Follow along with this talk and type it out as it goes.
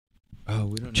Oh,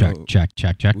 we don't Check, know. check,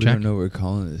 check, check, We check. don't know what we're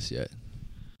calling this yet.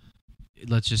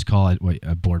 Let's just call it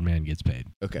a board man gets paid.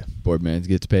 Okay, Boardman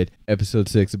gets paid. Episode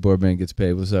 6 of Boardman gets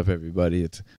paid. What's up, everybody?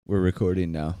 We're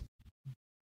recording now.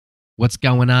 What's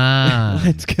going on?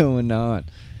 What's going on?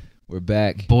 We're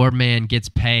back. Board man gets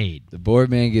paid. The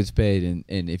Boardman gets paid,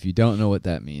 and if you don't know what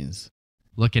that means,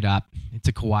 Look it up. It's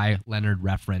a Kawhi Leonard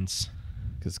reference.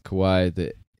 because Kawhi,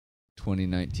 the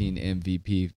 2019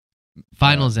 MVP,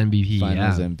 Finals MVP.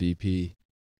 Finals yeah. MVP,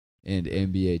 and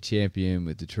NBA champion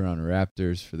with the Toronto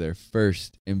Raptors for their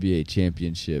first NBA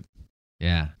championship,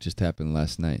 Yeah. just happened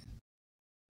last night,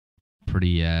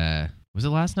 Pretty. Was it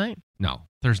last night? No,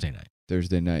 Thursday night.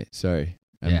 Thursday night. Sorry,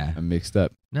 Yeah. I'm mixed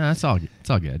up. No, it's all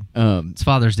good. Um, It's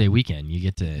Father's Day weekend. You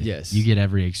get to. Yes. You get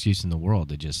every excuse in the world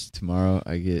to just. tomorrow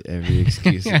I get every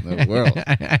excuse in the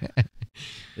world.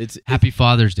 It's Happy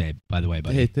Father's Day, by the way,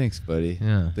 buddy. Hey, thanks, buddy.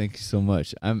 Yeah. Thank you so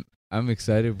much. I'm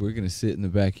excited. We're gonna sit in the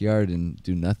backyard and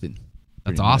do nothing.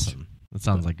 That's pretty much. awesome. That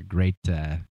sounds like a great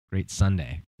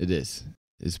Sunday. It is.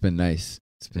 It's been nice.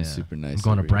 It's been Yeah. super nice. I'm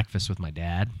going to over here. breakfast with my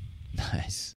dad,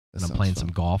 Nice. That and I'm sounds playing fun.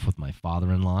 some golf with my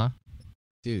father-in-law.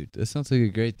 Dude, that sounds like a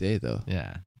great day, though.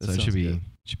 Yeah, That so it sounds should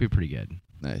good. be pretty good.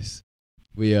 Nice.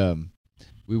 We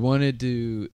wanted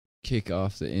to kick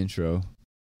off the intro,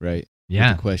 right?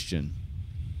 Yeah. With a question,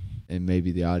 and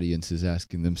maybe the audience is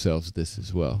asking themselves this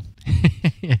as well.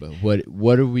 But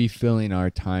what are we filling our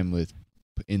time with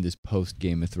in this post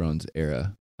Game of Thrones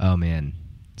era? Oh man,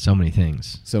 so many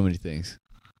things. So many things.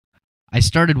 I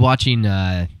started watching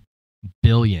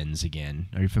Billions again.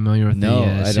 Are you familiar with No,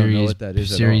 the I series? don't know what that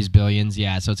is at Series all. Billions,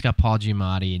 yeah. So it's got Paul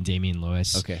Giamatti and Damian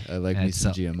Lewis. Okay, I like me It's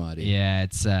some a- Giamatti. Yeah,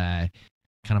 it's kind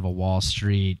of a Wall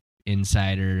Street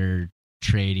insider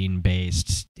trading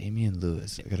based. Damian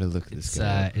Lewis. I gotta look at this It's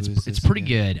guy. it's pretty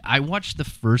good. I watched the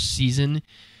first season.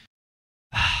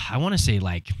 I want to say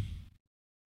like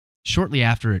shortly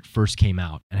after it first came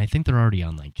out, and I think they're already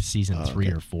on like season 3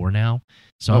 okay. or 4 now.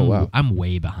 So Oh, wow. I'm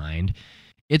way behind.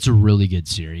 It's a really good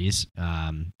series,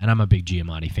 and I'm a big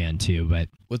Giamatti fan too. But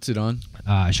What's it on?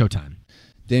 Showtime.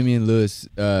 Damian Lewis.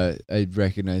 I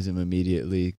recognize him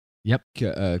immediately. Yep.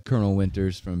 Colonel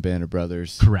Winters from Band of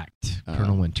Brothers. Correct. Uh,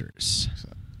 Colonel Winters.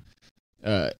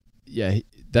 Yeah,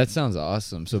 that sounds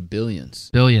awesome. So Billions.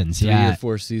 Billions. 3 Yeah. or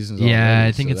 4 seasons. Yeah, already,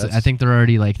 I think so I think they're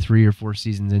already like 3 or 4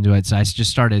 seasons into it. So I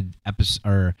just started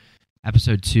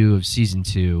episode 2 of season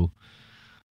 2.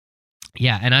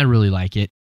 Yeah, and I really like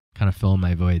it. Kind of filling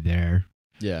my void there.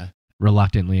 Yeah.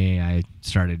 Reluctantly, I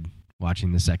started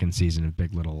watching the second season of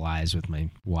Big Little Lies with my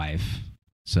wife.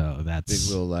 So that's Big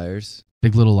Little Liars.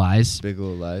 Big Little Lies. Big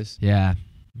Little Lies. Yeah.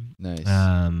 Nice.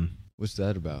 What's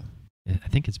that about? I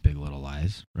think it's Big Little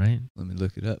Lies, right? Let me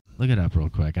look it up. Look it up real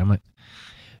quick. I'm like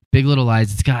Big Little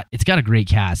Lies. It's got a great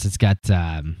cast. It's got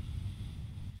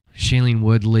Shailene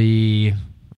Woodley,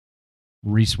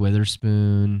 Reese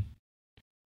Witherspoon.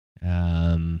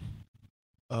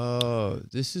 Oh,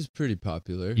 this is pretty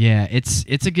popular. Yeah, it's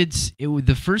a good.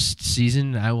 The first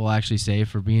season, I will actually say,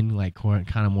 for being like kind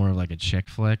of more of like a chick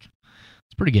flick,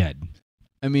 it's pretty good.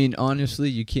 I mean, honestly,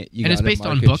 you can't. And it's based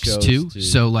on books too,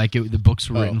 so like the books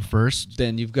were written first.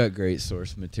 Then you've got great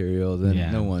source material. Then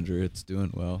Yeah. no wonder it's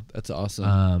doing well. That's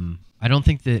awesome. I don't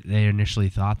think that they initially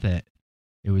thought that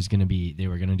they were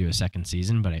going to do a second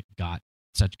season, but it got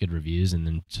such good reviews, and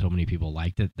then so many people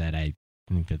liked it that I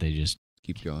think that they just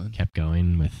Keep going. kept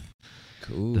going with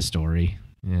Cool. the story.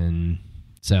 And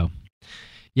so,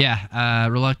 yeah,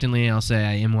 reluctantly, I'll say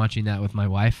I am watching that with my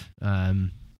wife.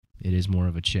 It is more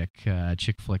of a chick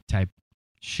flick type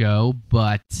show,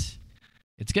 but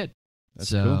it's good. That's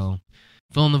so cool.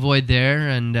 filling the void there,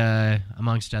 and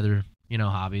amongst other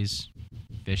hobbies,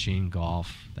 fishing,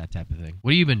 golf, that type of thing.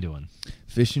 What have you been doing?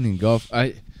 Fishing and golf.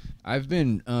 I've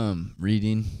been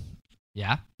reading.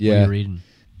 Yeah. What Yeah. are you reading?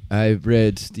 I've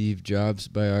read Steve Jobs'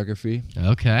 biography,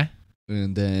 Okay.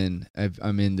 and then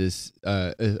I'm in this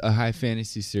a high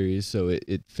fantasy series, so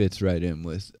it fits right in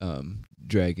with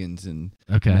dragons and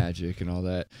Okay. magic and all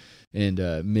that, and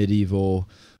medieval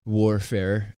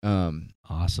warfare.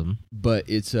 Awesome. But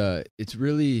it's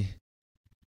really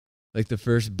like the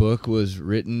first book was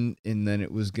written, and then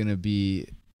it was gonna be.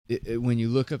 When you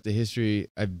look up the history,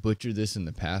 I've butchered this in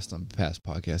the past on past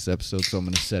podcast episodes, so I'm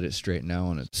going to set it straight now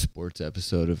on a sports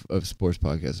episode of Sports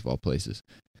Podcast of all places.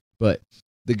 But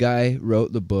the guy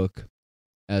wrote the book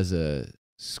as a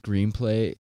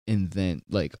screenplay, and then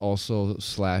like also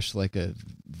 / like a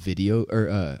video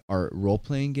or art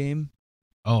role-playing game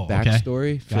Oh, okay.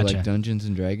 backstory for Gotcha. like Dungeons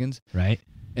and Dragons. Right.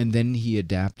 And then he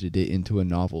adapted it into a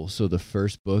novel. So the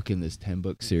first book in this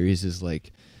 10-book series is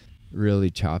like really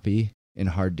choppy and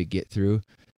hard to get through.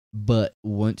 But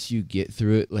once you get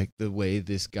through it, like the way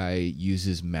this guy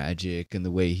uses magic and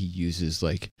the way he uses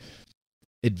like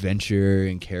adventure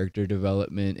and character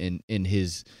development and in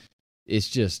his, it's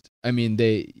just, I mean,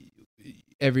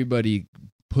 everybody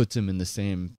puts him in the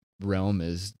same realm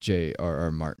as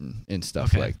J.R.R. Martin and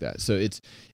stuff like that. So it's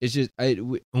just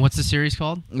What's the series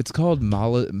called? It's called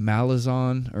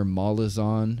Malazan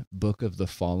Book of the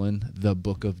Fallen, the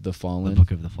Book of the Fallen. The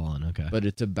Book of the Fallen. Okay, but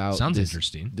it's about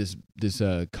interesting. This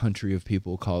country of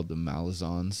people called the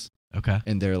Malazans. Okay,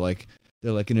 and they're like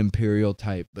an imperial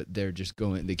type, but they're just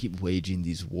they keep waging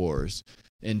these wars.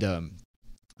 And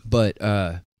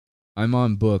I'm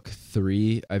on book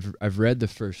 3. I've read the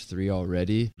first 3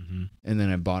 already, and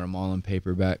then I bought them all in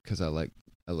paperback because I like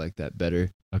that better.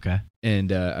 Okay.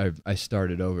 And I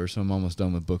started over, so I'm almost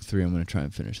done with book 3. I'm gonna try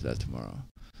and finish that tomorrow.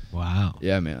 Wow.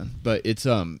 Yeah, man. But it's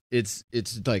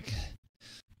like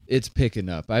it's picking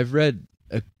up. I've read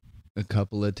a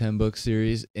couple of 10-book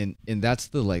series, and that's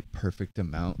the like perfect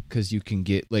amount because you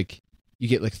get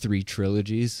 3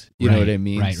 trilogies. You know what I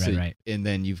mean? Right. And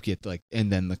then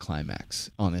and then the climax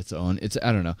on its own.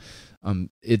 I don't know.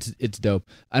 It's dope.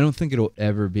 I don't think it'll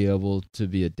ever be able to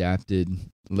be adapted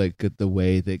like the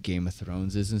way that Game of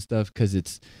Thrones is and stuff because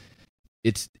it's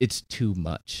too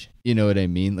much. You know what I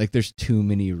mean? Like there's too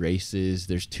many races.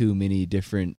 There's too many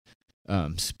different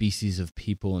species of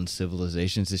people and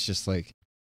civilizations. It's just like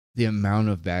the amount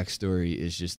of backstory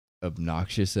is just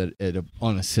obnoxious on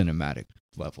a cinematic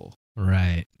level.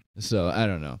 Right. So I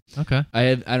don't know. Okay.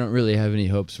 I don't really have any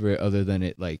hopes for it other than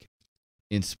it like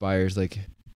inspires like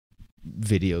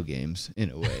video games in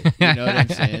a way. You know what I'm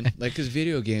saying? Like because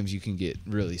video games you can get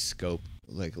really scope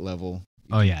like level.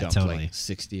 You can dump, totally. Like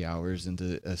 60 hours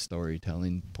into a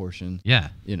storytelling portion. Yeah.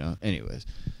 You know. Anyways.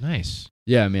 Nice.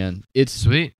 Yeah, man. It's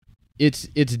sweet. It's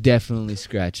definitely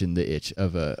scratching the itch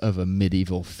of a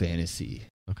medieval fantasy.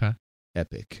 Okay.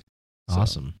 Epic.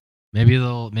 Awesome. Maybe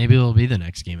it'll be the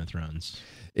next Game of Thrones.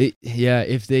 Yeah,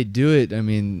 if they do it, I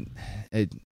mean,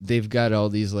 they've got all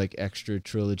these like extra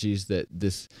trilogies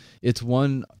it's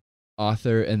one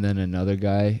author and then another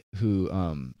guy who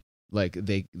like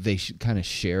they kind of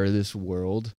share this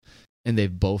world, and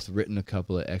they've both written a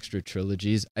couple of extra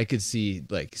trilogies. I could see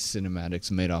like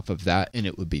cinematics made off of that, and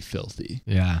it would be filthy.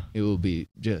 Yeah, it will be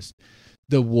just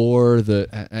the war.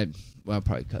 I'll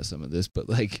probably cut some of this, but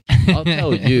like I'll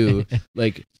tell you,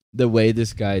 like the way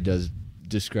this guy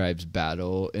describes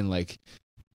battle and like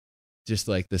just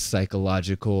like the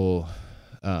psychological,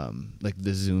 like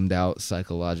the zoomed out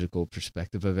psychological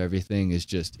perspective of everything is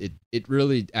just it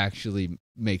really actually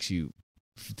makes you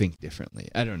think differently.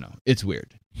 I don't know. It's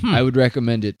weird. I would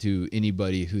recommend it to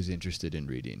anybody who's interested in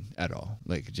reading at all.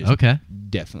 Like just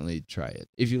definitely try it.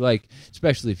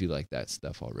 Especially if you like that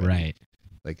stuff already. Right.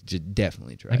 Like just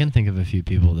definitely try it. I can think of a few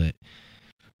people that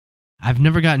I've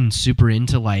never gotten super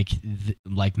into like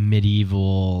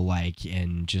medieval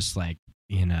and just like,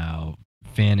 you know,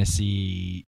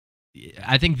 fantasy.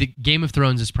 I think the Game of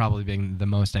Thrones has probably been the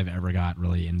most I've ever got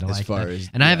really into I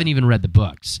haven't even read the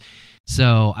books.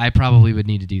 So I probably would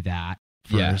need to do that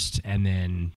first, and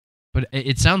then. But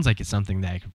it sounds like it's something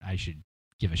that I should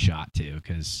give a shot to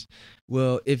because.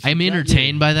 Well, if I'm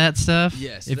entertained by that stuff.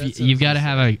 Yes, if you've got to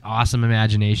have an awesome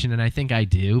imagination, and I think I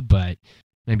do, but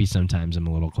maybe sometimes I'm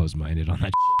a little closed-minded on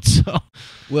that. So.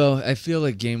 Well, I feel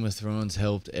like Game of Thrones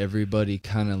helped everybody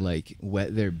kind of like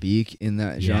wet their beak in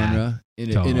that genre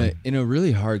in a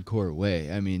really hardcore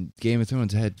way. I mean, Game of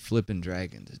Thrones had flipping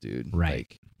dragons, dude. Right.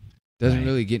 Like, doesn't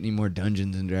really get any more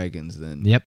Dungeons and Dragons than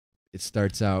it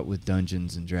starts out with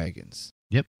Dungeons and Dragons.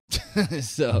 Yep.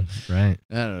 So right.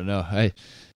 I don't know.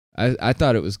 I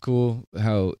thought it was cool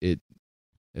how it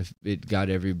got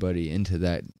everybody into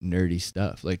that nerdy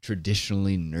stuff, like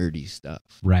traditionally nerdy stuff.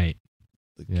 Right.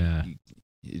 Like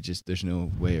there's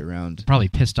no way around. Probably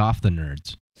pissed off the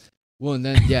nerds. Well, and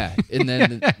then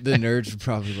the nerds were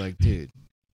probably like, dude,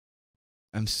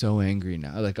 I'm so angry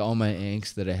now. Like all my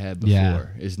angst that I had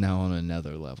before is now on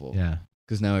another level. Yeah.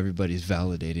 Because now everybody's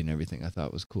validating everything I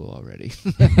thought was cool already.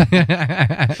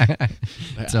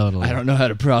 Totally. I don't know how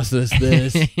to process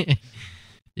this.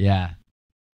 Yeah.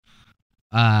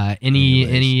 Any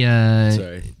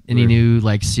new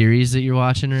like series that you're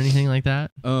watching or anything like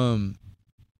that?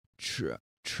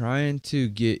 Trying to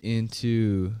get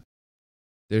into.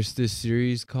 There's this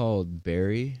series called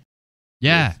Barry.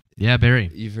 Yeah, Barry.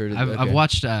 You've heard of it? I've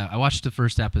watched. I watched the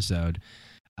first episode.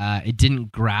 It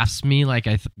didn't grasp me like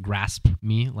I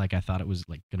thought it was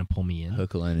like gonna pull me in.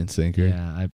 Hook, line, and sinker.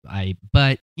 Yeah,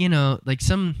 but you know, like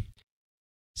some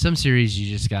series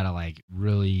you just gotta like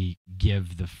really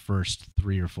give the first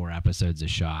 3 or 4 episodes a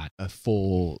shot, a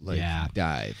full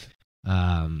dive.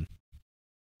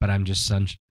 but I'm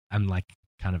like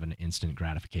kind of an instant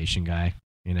gratification guy.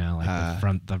 You know, like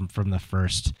from the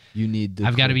first. You need the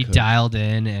I've got to be cook. dialed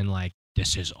in and like,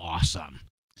 this is awesome.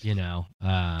 You know.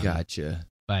 Gotcha.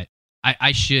 But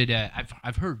I should.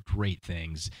 I've heard great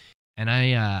things, and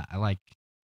I like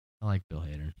Bill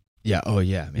Hader. Yeah. Oh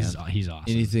yeah, man. He's awesome.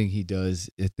 Anything he does,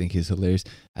 I think is hilarious.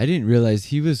 I didn't realize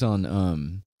he was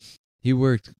on. He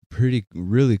worked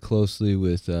really closely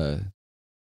with.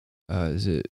 Is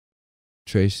it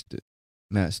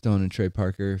Matt Stone and Trey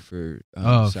Parker for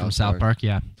from South Park,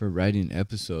 yeah, for writing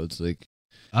episodes like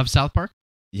of South Park.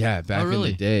 Yeah, back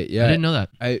really? in the day. Yeah, I didn't know that.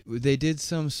 They did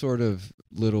some sort of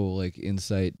little like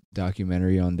insight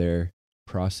documentary on their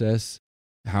process,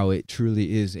 how it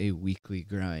truly is a weekly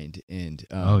grind, and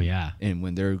oh yeah, and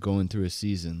when they're going through a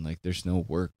season, like there's no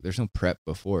work, there's no prep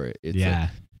before it. It's yeah,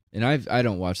 like, and I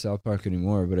don't watch South Park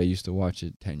anymore, but I used to watch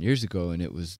it 10 years ago, and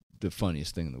it was the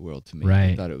funniest thing in the world to me.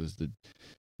 Right. I thought it was the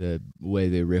way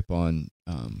they rip on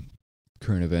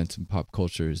current events and pop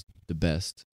culture is the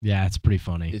best. Yeah, it's pretty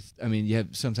funny. I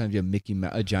mean, sometimes you have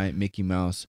a giant Mickey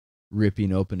Mouse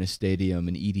ripping open a stadium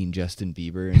and eating Justin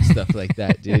Bieber and stuff like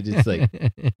that, dude. It's like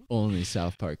only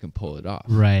South Park can pull it off.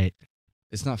 Right.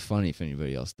 It's not funny if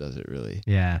anybody else does it, really.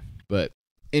 Yeah. But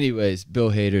anyways,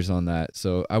 Bill Hader's on that.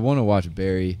 So I want to watch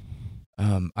Barry.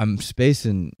 I'm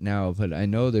spacing now, but I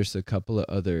know there's a couple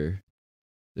of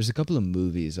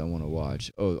movies I want to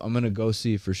watch. Oh, I'm going to go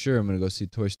see for sure. I'm going to go see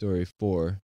Toy Story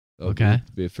 4. That'll Okay.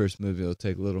 be the first movie I'll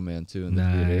take Little Man to in the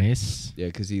theater. Nice. Yeah,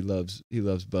 because he loves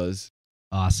Buzz.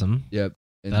 Awesome. Yep.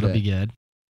 And That'll be good.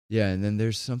 Yeah, and then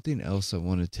there's something else I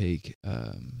want to take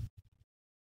the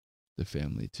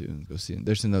family to and go see.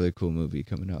 There's another cool movie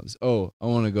coming out. Oh, I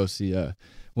want to go see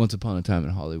Once Upon a Time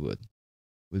in Hollywood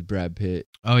with Brad Pitt.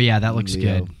 Oh yeah, that and looks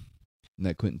Leo, good. And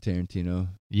that Quentin Tarantino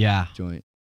Yeah. joint.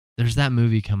 There's that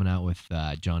movie coming out with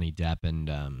Johnny Depp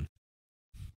and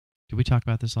did we talk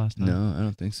about this last time? No, I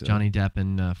don't think so. Johnny Depp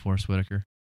and Forrest Whitaker.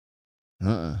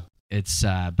 It's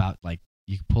about like,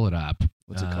 you can pull it up.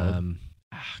 What's it called?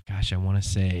 Gosh, I want to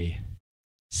say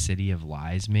City of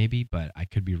Lies maybe, but I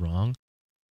could be wrong.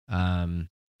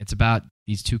 It's about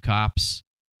these two cops.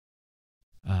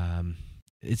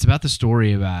 It's about the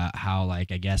story about how,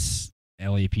 like, I guess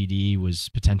LAPD was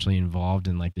potentially involved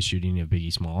in like the shooting of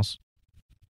Biggie Smalls.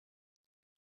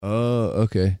 Oh,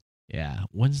 okay. Yeah.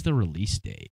 When's the release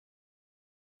date?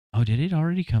 Oh, did it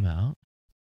already come out?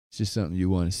 It's just something you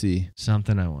want to see.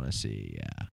 Something I want to see,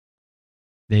 yeah.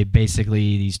 They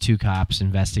basically, these two cops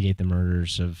investigate the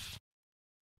murders of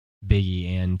Biggie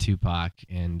and Tupac,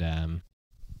 and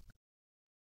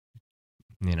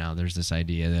there's this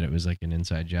idea that it was like an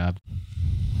inside job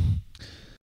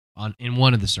in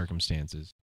one of the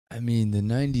circumstances. I mean, the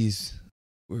 90s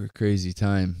were a crazy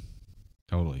time.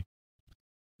 Totally.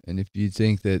 And if you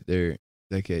think that there,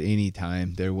 like at any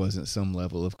time, there wasn't some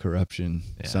level of corruption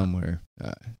somewhere,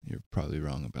 you're probably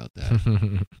wrong about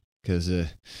that. Because the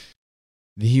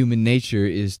human nature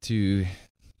is to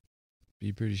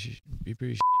be pretty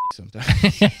shitty sometimes.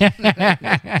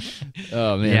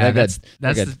 Oh man, yeah, that's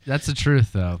the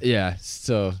truth though. Yeah,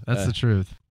 so that's the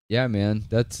truth. Yeah, man,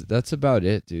 that's about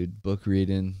it, dude. Book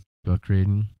reading.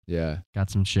 Yeah,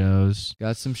 got some shows.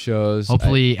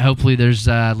 Hopefully there's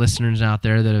listeners out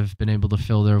there that have been able to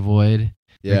fill their void.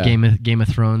 Yeah, Game of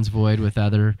Thrones void with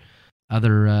other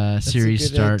series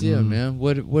starting. Idea, man.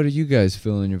 What are you guys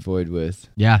filling your void with?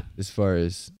 Yeah, as far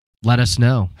as let us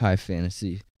know. High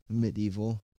fantasy,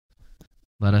 medieval.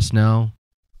 Let us know.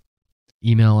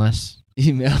 Email us.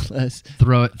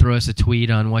 Throw us a tweet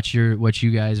on what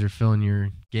you guys are filling your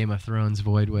Game of Thrones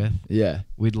void with. Yeah,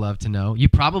 we'd love to know. You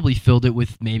probably filled it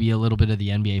with maybe a little bit of the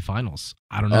NBA Finals.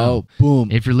 I don't know. Oh,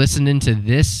 boom! If you're listening to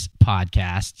this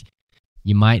podcast,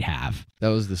 you might have. That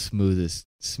was the smoothest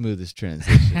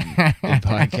transition in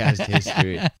podcast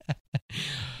history.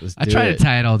 I try to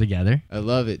tie it all together. I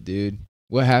love it, dude.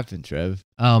 What happened, Trev?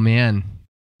 Oh man,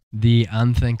 the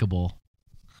unthinkable.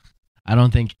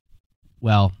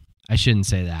 I shouldn't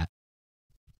say that.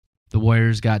 The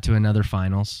Warriors got to another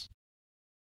finals.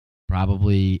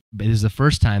 Probably, it was the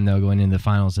first time, though, going into the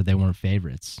finals that they weren't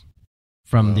favorites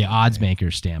from the odds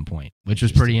maker standpoint, which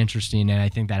was pretty interesting. And I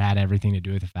think that had everything to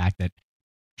do with the fact that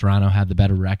Toronto had the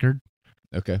better record.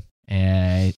 Okay.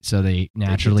 And so they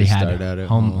naturally had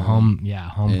home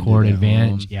court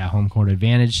advantage. Yeah, home court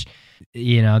advantage.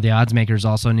 The odds makers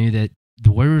also knew that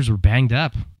the Warriors were banged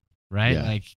up, right? Yeah.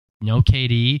 Like, no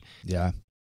KD. Yeah.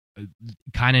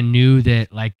 Kind of knew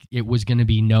that like it was going to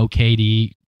be no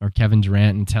KD or Kevin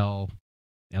Durant until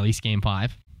at least Game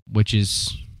 5, which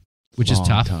is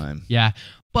tough. Time. Yeah,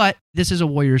 but this is a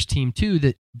Warriors team too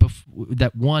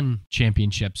that won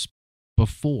championships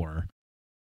before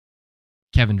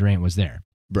Kevin Durant was there.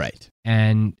 Right.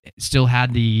 And still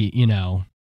had the,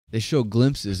 They show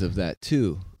glimpses of that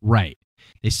too. right.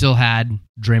 They still had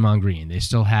Draymond Green. They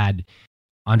still had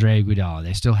Andre Iguodala.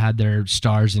 They still had their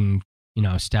stars in,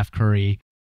 Steph Curry,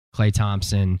 Klay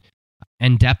Thompson,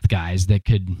 and depth guys that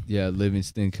could. Yeah,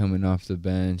 Livingston coming off the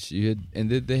bench.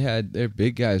 They had their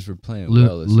big guys were playing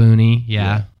well. Looney,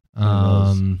 yeah.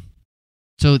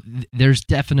 So there's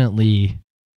definitely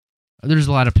a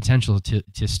lot of potential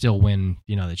to still win,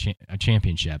 a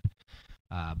championship.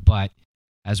 But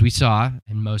as we saw,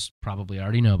 and most probably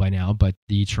already know by now, but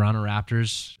the Toronto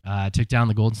Raptors took down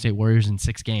the Golden State Warriors in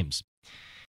 6 games.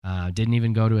 Didn't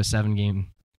even go to a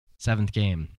 7th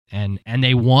game. And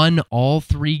they won all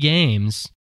 3 games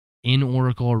in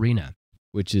Oracle Arena.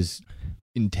 Which is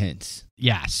intense.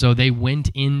 Yeah, so they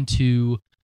went into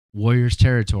Warriors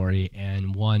territory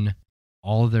and won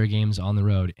all of their games on the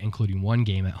road, including 1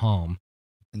 game at home.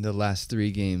 And the last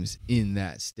 3 games in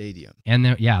that stadium. And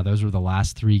those were the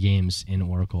last 3 games in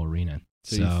Oracle Arena.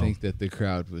 So you think that the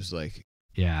crowd was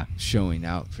showing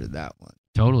out for that one?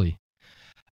 Totally.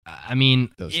 I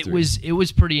mean, it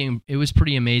was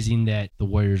pretty amazing that the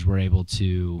Warriors were able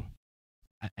to,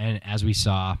 and as we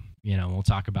saw, we'll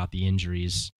talk about the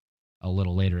injuries a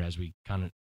little later as we kind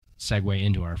of segue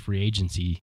into our free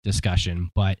agency discussion,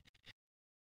 but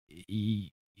the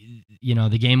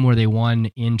game where they won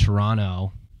in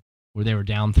Toronto, where they were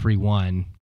down 3-1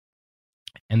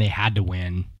 and they had to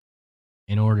win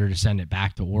in order to send it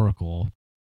back to Oracle.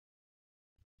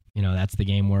 That's the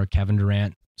game where Kevin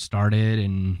Durant started,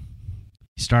 and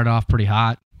he started off pretty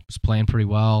hot, was playing pretty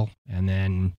well, and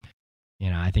then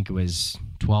I think it was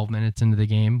 12 minutes into the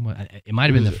game. It might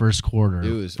have been the first quarter,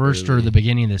 first early. Or the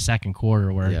beginning of the second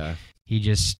quarter, where he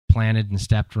just planted and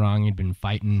stepped wrong. He'd been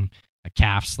fighting a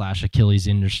calf/Achilles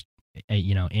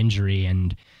injury,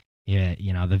 and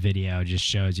the video just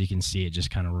shows, you can see it just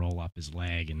kind of roll up his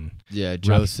leg, and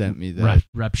Joe sent me that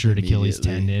ruptured Achilles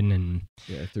tendon, and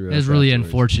it was really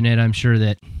unfortunate. I'm sure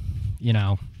that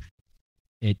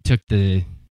it took the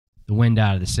wind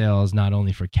out of the sails, not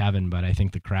only for Kevin, but I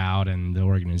think the crowd and the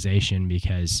organization,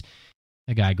 because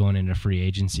a guy going into free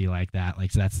agency like that,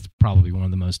 that's probably one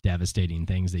of the most devastating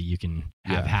things that you can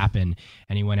have happen.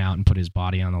 And he went out and put his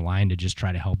body on the line to just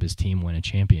try to help his team win a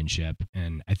championship.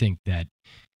 And I think that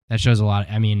shows a lot.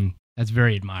 I mean, that's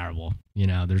very admirable.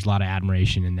 There's a lot of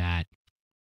admiration in that.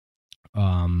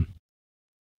 And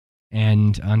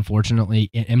unfortunately,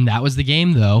 and that was the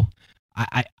game though.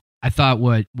 I thought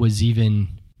what was even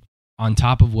on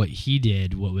top of what he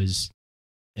did, what was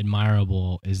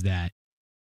admirable is that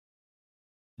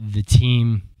the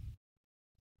team,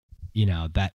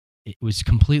 that it was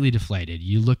completely deflated.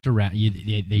 You looked around,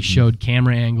 they showed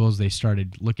camera angles. They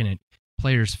started looking at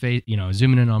players' face,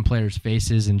 zooming in on players'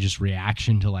 faces and just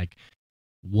reaction to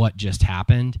what just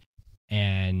happened.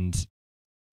 And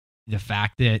the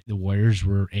fact that the Warriors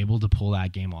were able to pull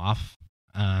that game off,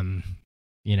 and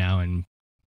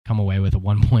come away with a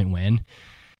 1-point win,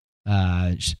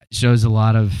 shows a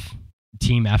lot of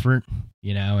team effort,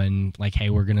 and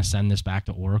hey, we're going to send this back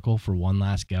to Oracle for one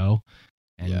last go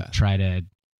and try to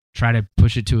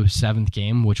push it to a 7th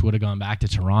game, which would have gone back to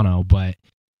Toronto. But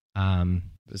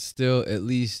still, at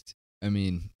least, I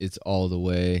mean, it's all the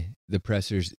way. The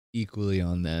pressure's equally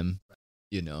on them,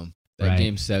 That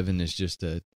game 7 is just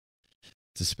it's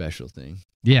a special thing.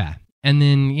 Yeah. And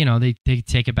then, they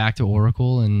take it back to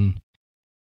Oracle, and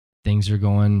things are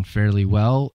going fairly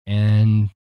well, and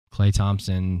Klay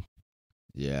Thompson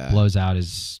blows out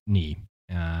his knee.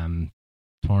 Torn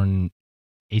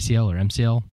ACL or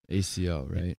MCL?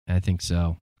 ACL, right? I think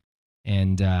so.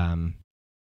 And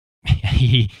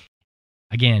he,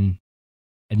 again,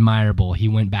 admirable. He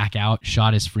went back out,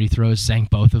 shot his free throws,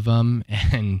 sank both of them,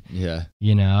 and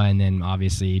and then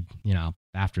obviously,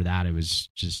 after that it was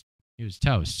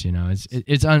toast.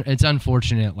 It's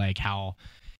unfortunate how.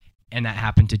 And that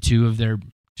happened to two of their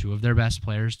best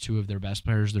players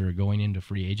that are going into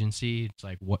free agency. It's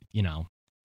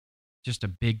just a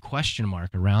big question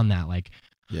mark around that.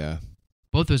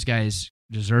 Both those guys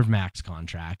deserve max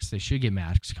contracts. They should get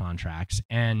max contracts.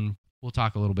 And we'll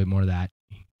talk a little bit more of that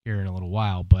here in a little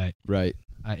while. But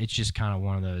it's just kind of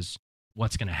one of those,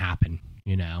 what's going to happen,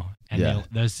 And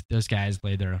those guys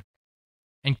lay there.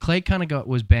 And Klay kind of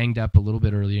was banged up a little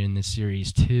bit earlier in this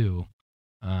series too.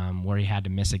 Where he had to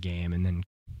miss a game, and then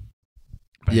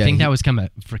I think that was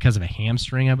because of a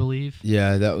hamstring, I believe.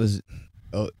 Yeah, that was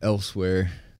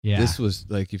elsewhere. Yeah, this was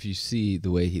if you see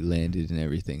the way he landed and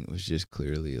everything, it was just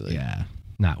clearly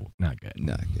not good.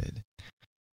 Not good.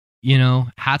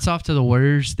 Hats off to the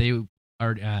Warriors.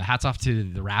 Hats off to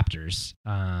the Raptors.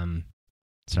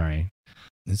 Sorry,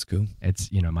 That's cool.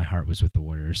 It's, my heart was with the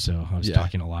Warriors, so I was Yeah.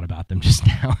 talking a lot about them just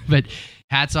now. But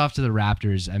hats off to the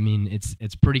Raptors. I mean,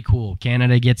 it's pretty cool.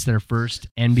 Canada gets their first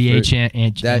NBA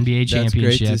NBA That's great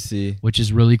championship, to see. which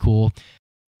is really cool.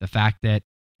 The fact that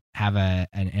have an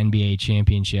NBA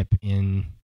championship in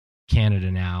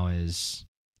Canada now is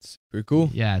Super cool.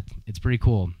 yeah, it's pretty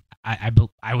cool.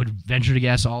 I would venture to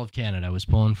guess all of Canada was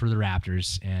pulling for the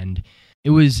Raptors, and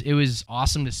it was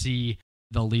awesome to see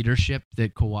the leadership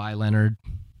that Kawhi Leonard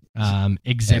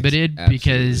exhibited, Absolutely.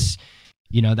 because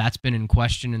that's been in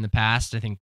question in the past. I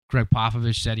think Greg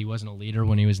Popovich said he wasn't a leader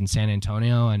when he was in San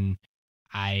Antonio, and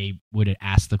I would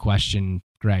ask the question,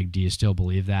 Greg, do you still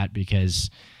believe that? Because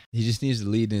He just needs to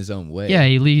lead in his own way. yeah,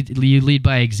 you lead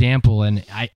by example, and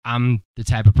I'm the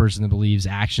type of person that believes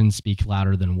actions speak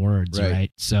louder than words,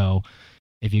 right? So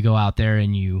if you go out there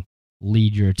and you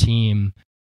lead your team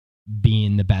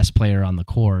being the best player on the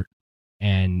court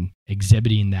and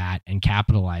exhibiting that and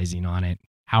capitalizing on it,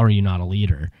 how are you not a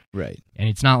leader? Right. And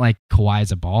it's not like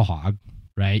Kawhi's a ball hog,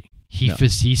 right? No.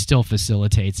 He still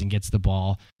facilitates and gets the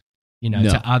ball, No.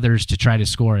 to others to try to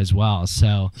score as well.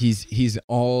 So He's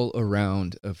all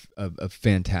around a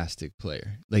fantastic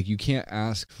player. Like, you can't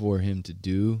ask for him to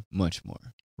do much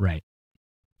more. right.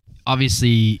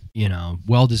 Obviously,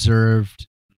 well-deserved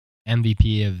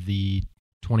MVP of the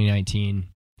 2019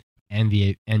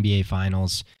 NBA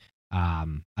Finals. I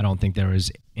don't think there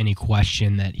was any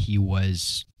question that he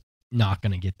was not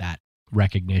going to get that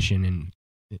recognition, and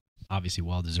obviously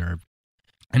well-deserved.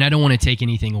 And I don't want to take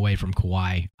anything away from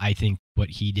Kawhi. I think what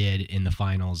he did in the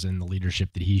finals and the leadership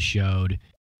that he showed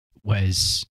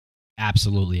was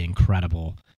absolutely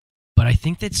incredible. But I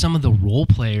think that some of the role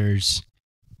players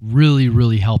really,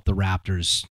 really helped the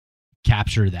Raptors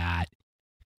capture that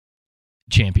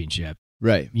championship.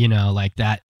 Right. Like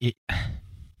that.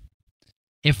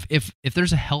 If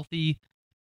there's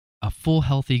a full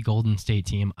healthy Golden State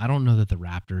team, I don't know that the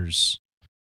Raptors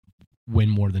win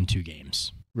more than 2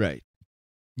 games. Right.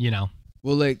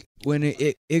 Well, like when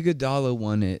Iguodala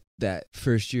won it that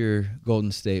first year,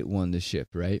 Golden State won the ship,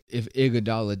 right? If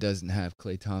Iguodala doesn't have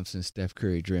Klay Thompson, Steph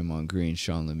Curry, Draymond Green,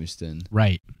 Sean Livingston,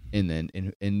 right.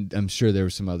 and I'm sure there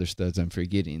were some other studs I'm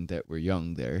forgetting that were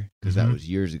young there because that was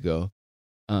years ago.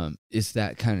 It's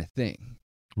that kind of thing.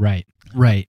 Right.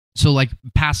 So like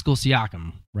Pascal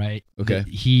Siakam, right?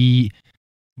 Okay.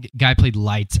 Guy played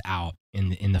lights out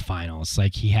in the finals.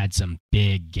 Like, he had some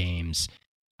big games.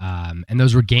 And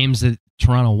those were games that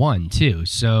Toronto won too.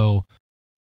 So,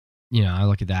 I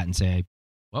look at that and say,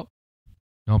 well,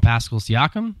 no Pascal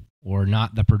Siakam, or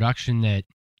not the production that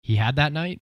he had that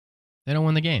night, they don't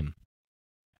win the game.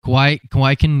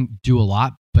 Kawhi can do a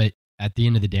lot, but at the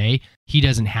end of the day, Kawhi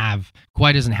doesn't have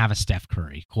a Steph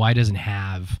Curry. Kawhi doesn't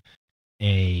have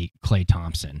a Klay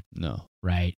Thompson. No.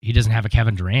 Right? He doesn't have a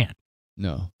Kevin Durant.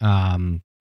 No.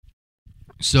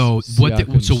 So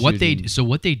what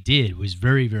they did was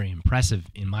very, very impressive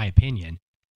in my opinion,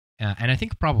 and I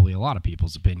think probably a lot of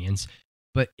people's opinions.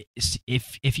 But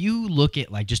if you look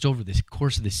at, like, just over the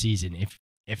course of the season,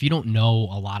 if you don't know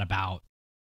a lot about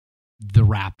the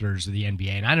Raptors or the NBA,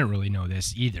 and I didn't really know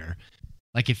this either,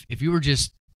 like if you were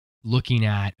just looking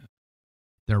at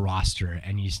their roster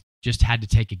and you just had to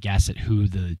take a guess at who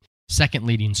the second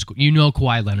leading scorer,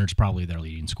 Kawhi Leonard's probably their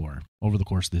leading scorer over the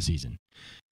course of the season.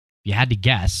 If you had to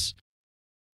guess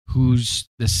who's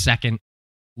the second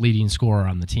leading scorer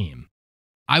on the team,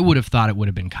 I would have thought it would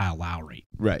have been Kyle Lowry.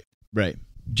 Right.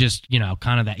 Just,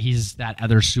 kind of that he's that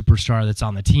other superstar that's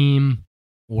on the team,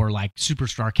 or like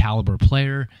superstar caliber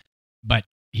player, but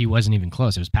he wasn't even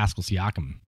close. It was Pascal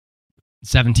Siakam.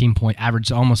 17-point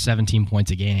average, almost 17 points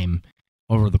a game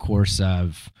over the course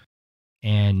of,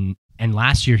 and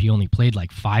last year he only played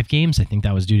like 5 games. I think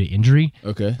that was due to injury.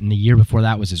 Okay. And the year before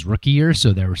that was his rookie year,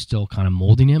 so they were still kind of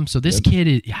molding him. So this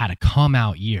kid had a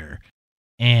come-out year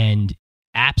and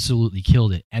absolutely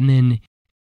killed it. And then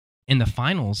in the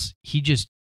finals, he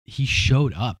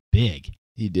showed up big.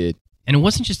 He did. And it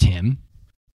wasn't just him.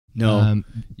 No.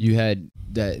 You had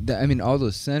that. I mean, all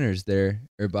those centers there,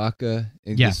 Ibaka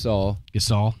and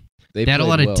Gasol. They had a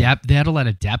lot of depth. They had a lot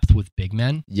of depth with big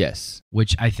men. Yes.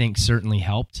 Which I think certainly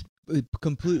helped. It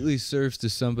completely serves to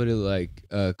somebody like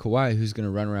Kawhi, who's going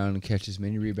to run around and catch as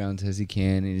many rebounds as he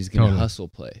can, and he's going to hustle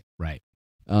play. Right.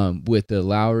 With the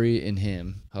Lowry and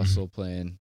him hustle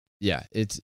playing. Yeah,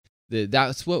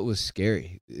 that's what was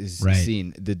scary, is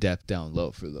seeing the depth down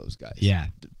low for those guys. Yeah,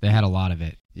 they had a lot of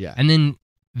it. Yeah. And then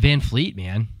Van Fleet,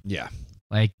 man. Yeah.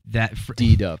 Like that.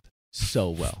 D'd up so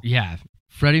well. Yeah.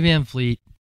 Freddie Van Fleet,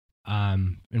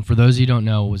 and for those of you who don't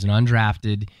know, was an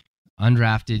undrafted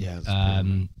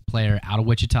player out of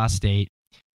Wichita State.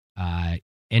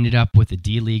 Ended up with a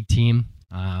D-League team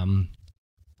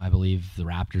I believe the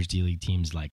Raptors D-League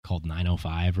team's like called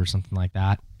 905 or something like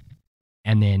that.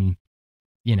 And then,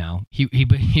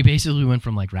 he basically went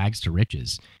from like rags to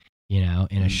riches, in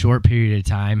a short period of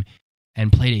time,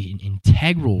 and played an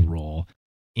integral role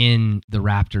in the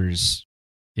Raptors,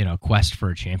 quest for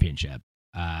a championship.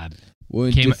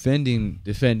 Well,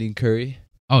 defending Curry.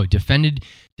 Oh,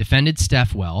 defended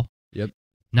Steph well. Yep.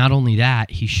 Not only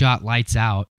that, he shot lights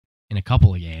out in a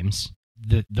couple of games.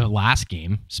 The last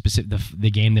game,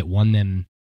 the game that won them,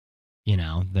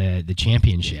 the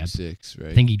championship. Game 6,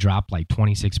 right? I think he dropped like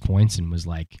 26 points and was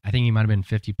like, I think he might have been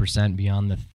 50%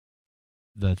 beyond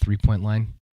the 3-point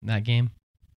line in that game.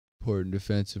 Important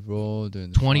defensive role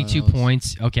during the 22 finals.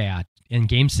 Points. Okay, in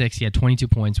game 6, he had 22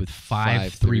 points with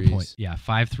five 3-point. Yeah,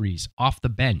 5 threes off the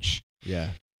bench. Yeah.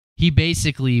 He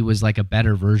basically was like a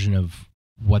better version of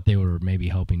what they were maybe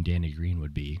hoping Danny Green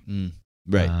would be.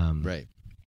 Right. Right.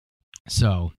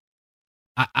 So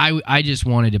I just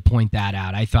wanted to point that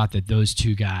out. I thought that those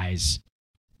two guys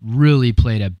really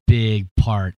played a big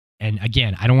part. And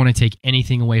again, I don't want to take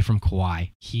anything away from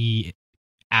Kawhi. He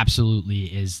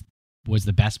absolutely was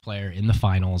the best player in the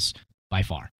finals by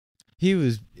far. It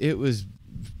was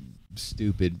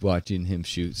stupid watching him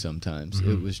shoot sometimes.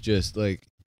 Mm-hmm. It was just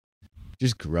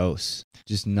gross.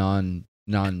 Just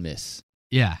non-miss.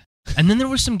 Yeah. And then there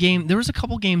was a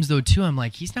couple games though too. I'm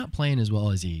like, he's not playing as well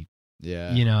as he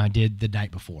I did the night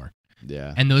before.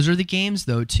 Yeah. And those are the games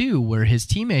though too where his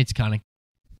teammates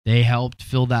they helped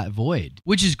fill that void,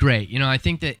 which is great. I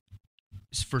think that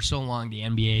for so long the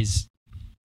NBA's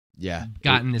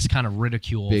gotten this kind of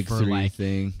ridicule for like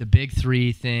the big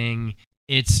three thing.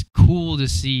 It's cool to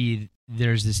see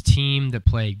there's this team that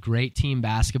played great team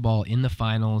basketball in the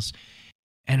finals.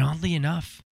 And oddly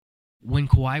enough, when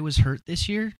Kawhi was hurt this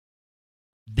year,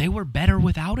 they were better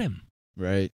without him.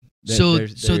 Right. There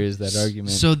is that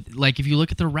argument. So, like, if you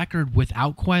look at the record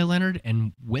without Kawhi Leonard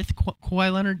and with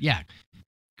Kawhi Leonard,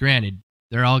 granted,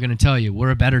 they're all going to tell you we're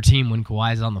a better team when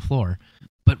Kawhi's on the floor.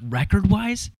 But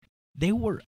record-wise, they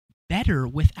were better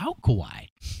without Kawhi.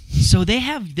 So they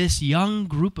have this young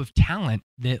group of talent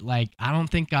that, like, I don't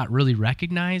think got really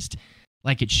recognized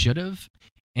like it should have.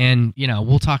 And,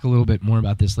 we'll talk a little bit more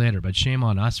about this later, but shame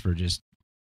on us for just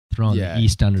throwing the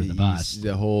East under the bus.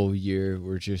 The whole year,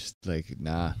 we're just like,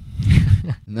 nah,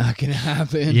 not going to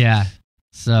happen. Yeah.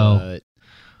 So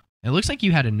it looks like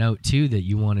you had a note, too, that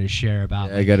you wanted to share about.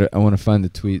 Yeah, I want to find the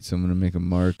tweet, so I'm going to make a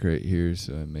mark right here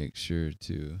so I make sure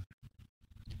to.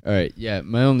 All right, yeah,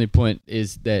 my only point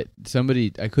is that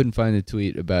I couldn't find the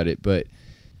tweet about it, but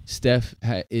Steph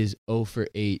is 0 for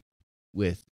 8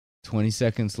 with 20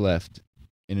 seconds left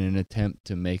in an attempt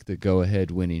to make the go-ahead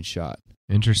winning shot.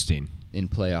 Interesting. In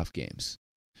playoff games.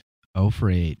 0 for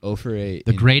 8. 0 for 8.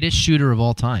 The greatest shooter of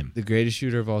all time. The greatest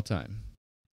shooter of all time.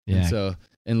 Yeah.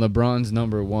 And LeBron's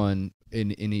number one,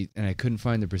 and I couldn't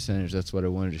find the percentage. That's what I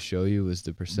wanted to show you was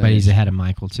the percentage. But he's ahead of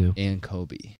Michael, too. And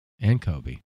Kobe.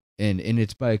 And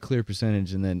it's by a clear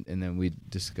percentage, and then we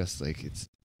discussed, like, it's,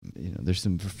 there's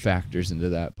some factors into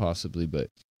that possibly, but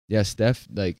yeah, Steph,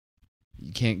 like,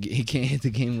 he can't hit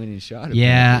the game-winning shot.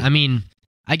 Yeah, I mean,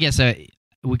 I guess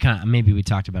we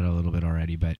talked about it a little bit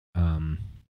already, but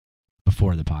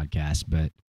before the podcast.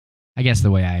 But I guess the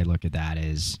way I look at that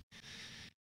is,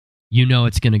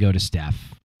 it's going to go to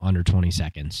Steph under 20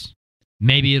 seconds.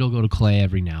 Maybe it'll go to Klay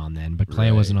every now and then, but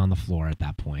Klay wasn't on the floor at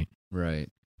that point. Right.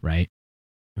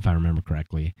 If I remember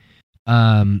correctly.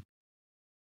 And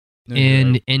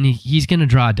he's going to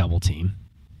draw a double team.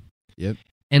 Yep.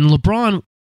 And LeBron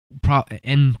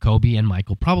and Kobe and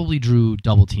Michael probably drew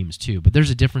double teams too, but there's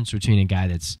a difference between a guy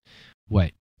that's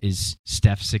is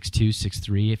Steph 6'2",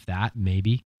 6'3", if that,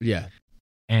 maybe. Yeah.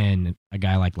 And a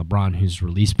guy like LeBron whose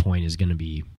release point is going to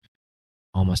be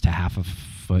almost a half a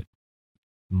foot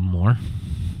more.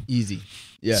 Easy.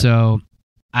 Yeah. So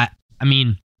I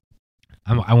mean,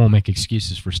 I won't make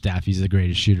excuses for Steph. He's the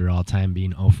greatest shooter of all time,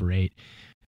 being 0 for 8.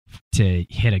 To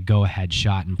hit a go-ahead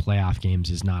shot in playoff games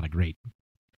is not a great.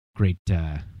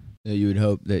 You would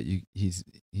hope that he's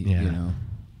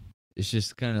it's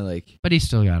just kind of like. But he's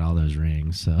still got all those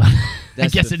rings, so I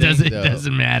guess it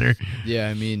doesn't matter. Yeah,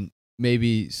 I mean,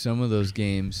 maybe some of those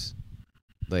games,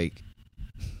 like,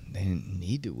 they didn't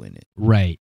need to win it,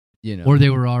 right? Or they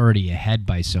were already ahead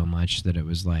by so much that it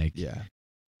was like, he's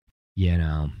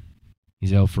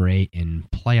 0 for 8 in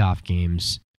playoff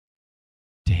games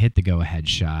to hit the go-ahead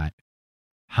shot.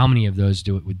 How many of those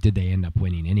did they end up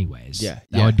winning anyways? Yeah.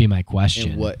 That would be my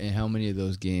question. And how many of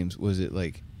those games was it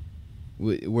like,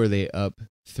 were they up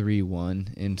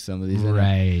 3-1 in some of these?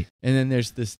 Right. And then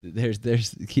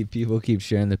people keep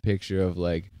sharing the picture of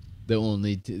like the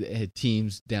only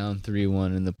teams down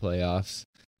 3-1 in the playoffs.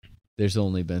 There's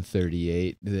only been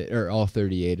 38, or all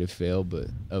 38 have failed, but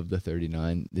of the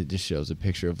 39, it just shows a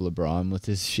picture of LeBron with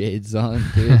his shades on,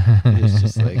 dude. It's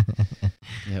just like,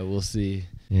 yeah, we'll see.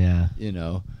 Yeah.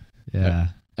 Yeah.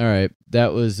 All right.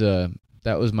 That was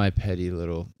my petty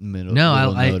little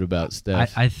note about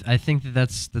Steph. I think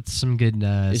that's some good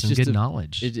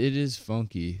knowledge. It is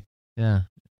funky. Yeah.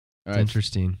 All it's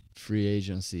interesting. Free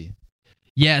agency.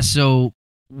 Yeah, so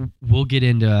we'll get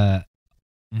into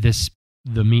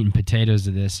the meat and potatoes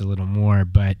of this a little more,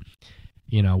 but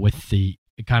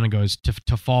it kind of goes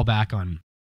to fall back on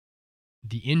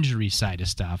the injury side of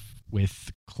stuff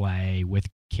with Clay, with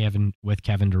Kevin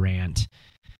Durant,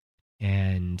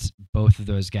 and both of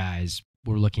those guys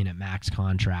were looking at max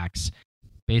contracts.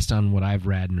 Based on what I've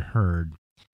read and heard,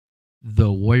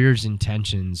 the Warriors'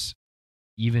 intentions,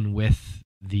 even with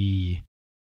the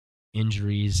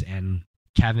injuries and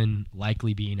Kevin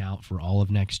likely being out for all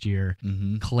of next year,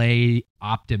 Clay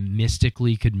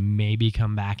optimistically could maybe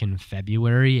come back in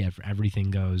February if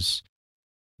everything goes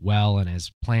well and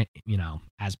as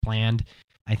planned.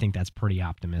 I think that's pretty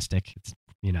optimistic. It's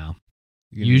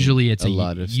usually it's a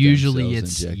lot of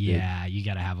injected. Yeah, you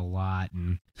got to have a lot,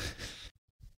 and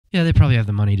yeah, they probably have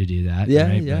the money to do that. Yeah,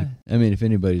 right? yeah. But, I mean, if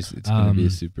anybody's, it's going to be a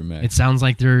super max. It sounds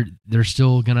like they're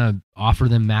still gonna offer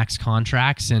them max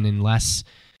contracts, and unless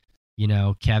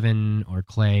Kevin or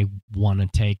Clay want to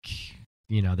take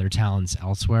their talents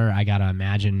elsewhere,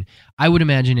 I would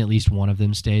imagine at least one of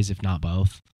them stays, if not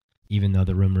both. Even though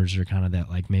the rumors are kind of that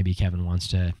like maybe Kevin wants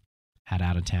to head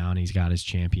out of town. He's got his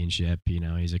championship.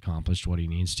 He's accomplished what he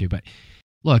needs to. But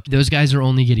look, those guys are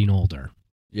only getting older.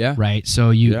 Yeah. Right. So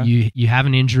you have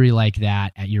an injury like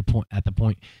that at the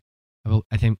point.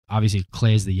 I think obviously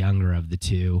Clay is the younger of the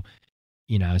two.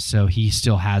 So he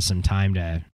still has some time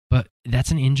to. But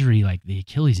that's an injury like the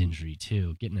Achilles injury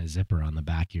too. Getting a zipper on the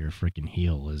back of your freaking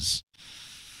heel is,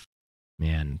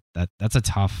 man,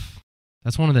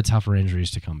 that's one of the tougher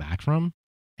injuries to come back from.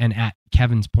 And at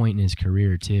Kevin's point in his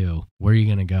career too, where are you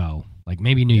gonna go? Like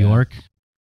maybe New York.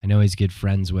 I know he's good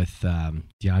friends with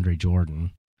DeAndre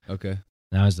Jordan. Okay.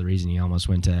 That was the reason he almost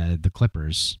went to the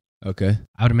Clippers. Okay.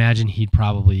 I would imagine he'd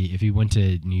probably, if he went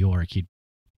to New York, he'd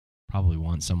probably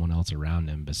want someone else around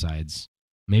him besides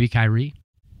maybe Kyrie.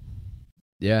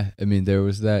 Yeah, I mean, there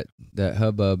was that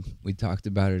hubbub. We talked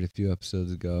about it a few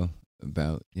episodes ago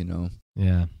about,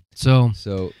 Yeah. So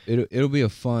it'll be a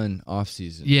fun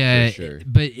offseason. Yeah, for sure.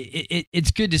 But it's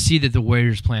good to see that the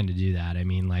Warriors plan to do that. I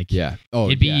mean, like, yeah. Oh,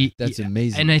 it'd be, that's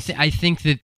amazing. And I think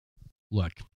that,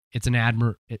 look, it's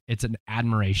an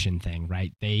admiration thing,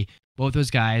 right? Both those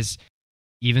guys,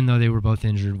 even though they were both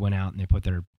injured, went out and they put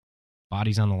their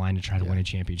bodies on the line to try to win a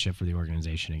championship for the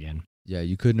organization again. Yeah,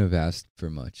 you couldn't have asked for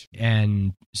much.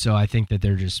 And so I think that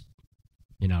they're just,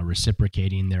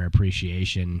 reciprocating their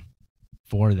appreciation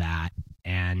for that.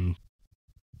 And,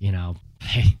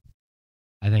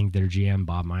 I think their GM,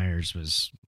 Bob Myers,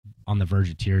 was on the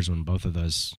verge of tears when both of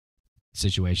those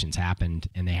situations happened,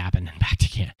 and they happened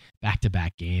in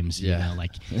back-to-back games. Yeah.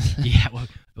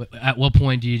 At what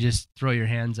point do you just throw your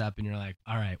hands up and you're like,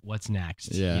 all right, what's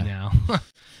next? Yeah.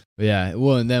 Yeah.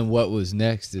 Well, and then what was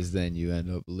next is then you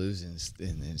end up losing,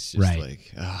 and it's just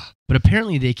like, ah. But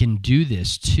apparently they can do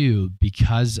this too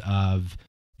because of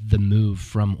the move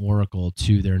from Oracle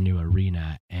to their new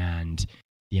arena and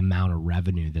the amount of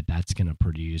revenue that's going to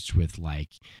produce with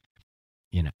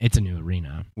it's a new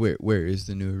arena. Where is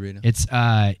the new arena? It's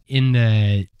in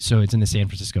the San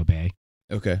Francisco Bay.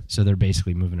 Okay. So they're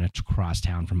basically moving it across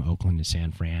town from Oakland to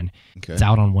San Fran. Okay. It's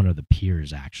out on one of the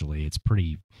piers, actually. It's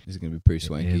pretty... It's going to be pretty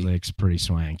swanky. It looks pretty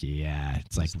swanky, yeah.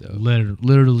 It's like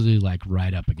literally like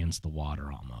right up against the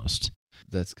water almost.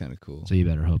 That's kind of cool. So you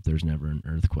better hope there's never an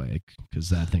earthquake because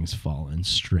that thing's falling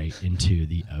straight into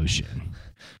the ocean.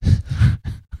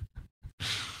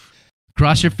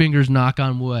 Cross your fingers, knock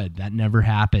on wood. That never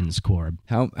happens, Corb.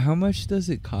 How much does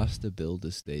it cost to build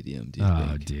a stadium, do you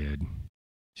think? Oh, dude.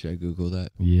 Should I Google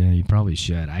that? Yeah, you probably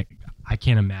should. I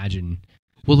can't imagine.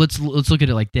 Well, let's look at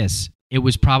it like this. It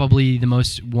was probably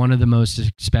one of the most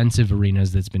expensive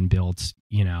arenas that's been built,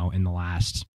 in the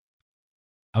last,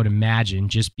 I would imagine,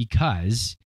 just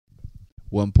because.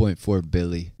 1.4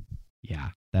 billion. Yeah,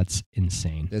 that's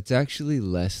insane. That's actually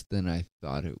less than I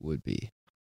thought it would be.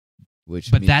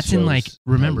 But that's in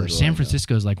remember, San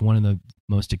Francisco is like one of the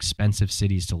most expensive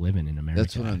cities to live in America.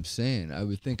 That's what I'm saying. I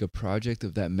would think a project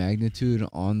of that magnitude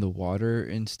on the water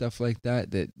and stuff like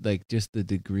that like just the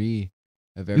degree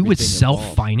of everything. It was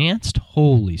self-financed?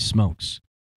 Holy smokes.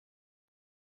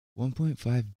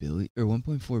 1.5 billion or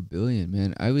 1.4 billion,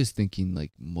 man. I was thinking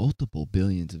like multiple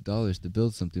billions of dollars to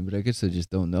build something, but I guess I just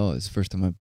don't know. It's the first time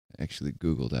I've actually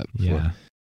Googled that before. Yeah.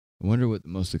 I wonder what the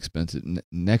most expensive,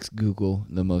 next Google,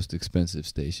 the most expensive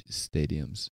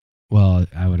stadiums. Well,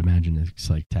 I would imagine it's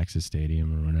like Texas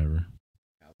Stadium or whatever.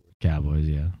 Cowboys,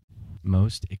 yeah.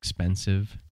 Most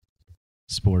expensive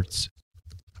sports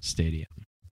stadium.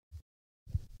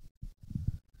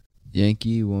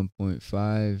 Yankee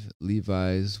 1.5,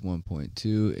 Levi's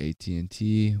 1.2,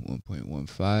 AT&T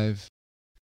 1.15,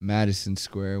 Madison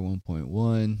Square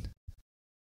 1.1,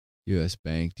 U.S.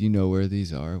 Bank. Do you know where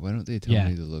these are? Why don't they tell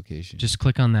me the location? Just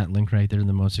click on that link right there.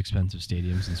 The most expensive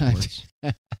stadiums in sports.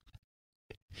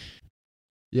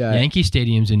 Yeah, Yankee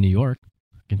Stadium's in New York.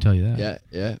 I can tell you that.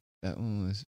 Yeah. That one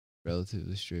was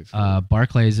relatively straightforward.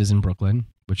 Barclays is in Brooklyn,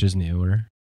 which is newer.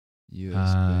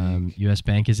 U.S. Bank. U.S.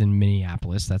 Bank is in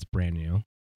Minneapolis. That's brand new.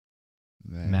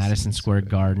 Madison Square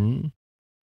Garden.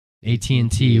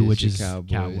 AT&T, which is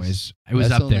Cowboys. It was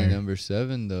That's up there. Only number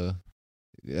 7, though.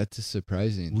 That's a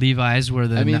surprising. Levi's were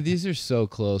the... I mean, these are so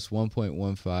close. 1.15,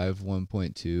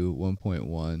 1.2,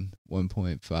 1.1,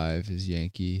 1.5 is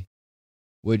Yankee.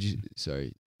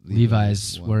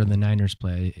 Levi's where the Niners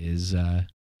play is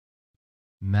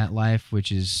MetLife,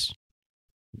 which is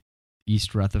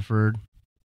East Rutherford.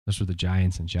 That's where the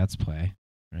Giants and Jets play.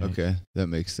 Right? Okay, that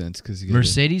makes sense.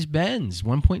 Mercedes-Benz,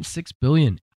 $1.6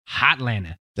 billion.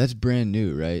 Hotlanta. That's brand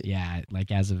new, right? Yeah,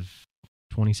 like as of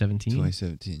 2017.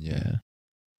 2017, yeah.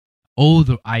 Oh,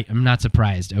 I'm not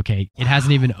surprised. Okay, it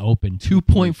hasn't even opened.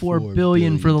 $2.4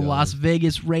 billion for the Las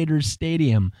Vegas Raiders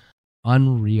Stadium.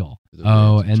 Unreal.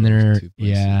 And they're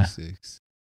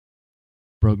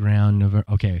broke ground November.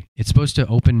 Okay, it's supposed to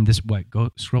open this. Go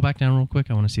scroll back down real quick.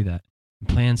 I want to see that.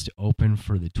 Plans to open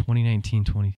for the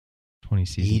 2019-2020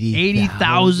 season.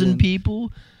 80,000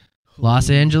 people. Los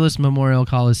Angeles Memorial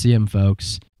Coliseum,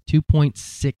 folks.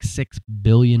 $2.66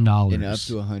 billion. And up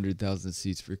to 100,000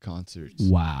 seats for concerts.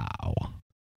 Wow.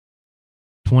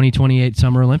 2028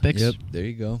 Summer Olympics. Yep, there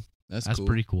you go. That's cool.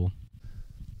 Pretty cool.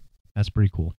 That's pretty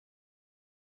cool.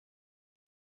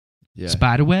 Yeah.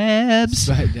 Spiderwebs.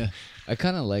 I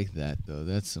kind of like that, though.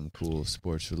 That's some cool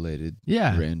sports-related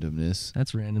randomness.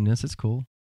 That's randomness. That's cool.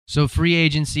 So free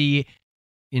agency,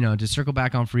 to circle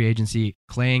back on free agency,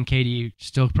 Clay and KD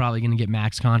still probably going to get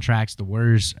max contracts. The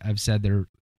Warriors have said they're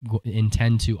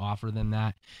intend to offer them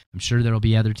that. I'm sure there'll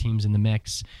be other teams in the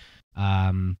mix.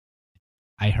 I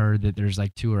heard that there's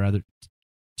like two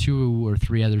or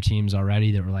three other teams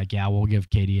already that were like, yeah, we'll give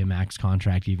KD a max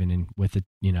contract even with a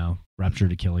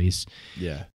ruptured Achilles.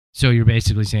 Yeah. So you're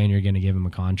basically saying you're going to give him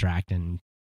a contract and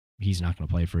he's not going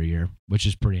to play for a year, which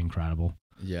is pretty incredible.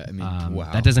 Yeah, I mean, wow.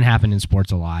 That doesn't happen in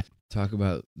sports a lot. Talk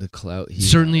about the clout.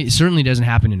 Certainly doesn't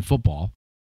happen in football.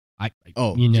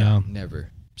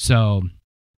 Never. So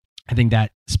I think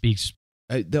that speaks.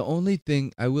 The only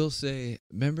thing I will say,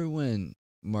 remember when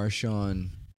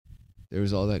Marshawn, there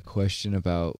was all that question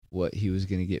about what he was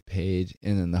going to get paid,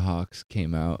 and then the Hawks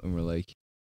came out and were like,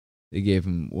 they gave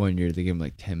him 1 year, they gave him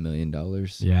like $10 million.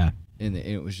 Yeah. And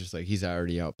it was just like, he's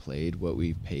already outplayed what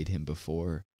we paid him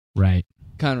before. Right.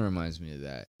 Kind of reminds me of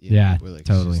that. Yeah, we're like,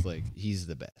 totally. It's just like, he's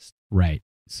the best. Right.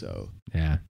 So.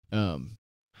 Yeah. All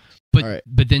right.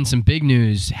 But then some big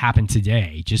news happened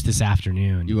today, just this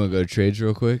afternoon. You want to go to trades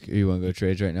real quick, or you want to go to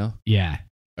trades right now? Yeah.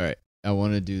 All right. I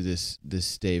want to do this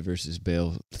Stay versus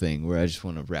Bale thing where I just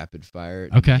want to rapid fire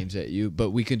names at you, but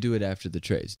we can do it after the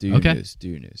trades. Do your news. Do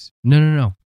your news.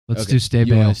 No. Let's do Stay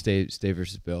Bale. You want to stay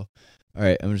versus Bale? All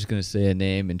right. I'm just gonna say a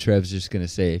name, and Trev's just gonna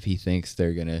say if he thinks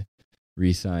they're gonna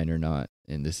re-sign or not.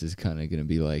 And this is kind of gonna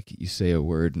be like you say a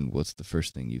word, and what's the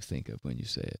first thing you think of when you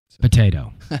say it? So.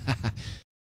 Potato.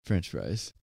 French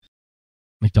fries.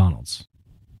 McDonald's.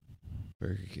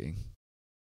 Burger King.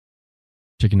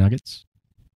 Chicken nuggets.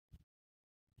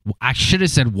 I should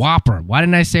have said Whopper. Why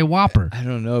didn't I say Whopper? I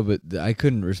don't know, but I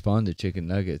couldn't respond to chicken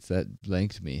nuggets. That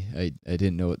blanked me. I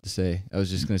didn't know what to say. I was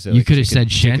just going to say you could have said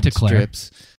Chanticleer.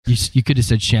 You could have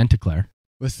said Chanticleer.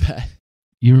 What's that?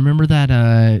 You remember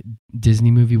that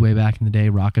Disney movie way back in the day,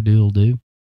 Rock-a-Doodle-Doo?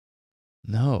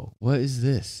 No. What is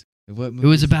this? What movie? It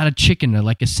was about a chicken,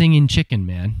 like a singing chicken,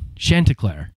 man.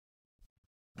 Chanticleer.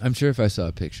 I'm sure if I saw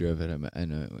a picture of it, I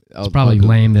know. It's probably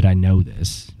lame that I know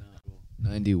this.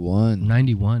 91.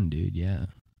 91, dude, yeah.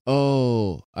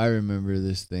 Oh, I remember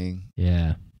this thing.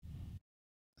 Yeah.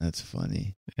 That's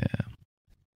funny. Yeah.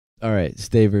 All right,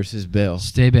 Stay versus Bale.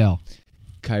 Stay Bale.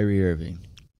 Kyrie Irving.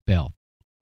 Bale.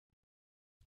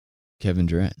 Kevin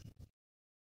Durant.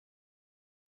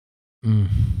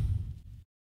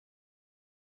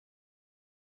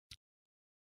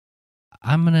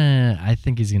 I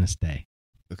think he's gonna stay.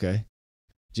 Okay.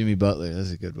 Jimmy Butler.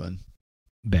 That's a good one.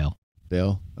 Bail.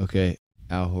 Bill. Okay.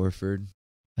 Al Horford.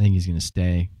 I think he's going to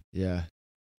stay. Yeah.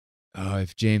 Oh,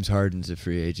 if James Harden's a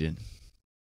free agent.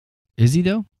 Is he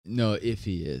though? No, if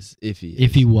he is. If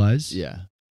he was, Yeah.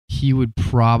 he would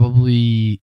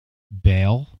probably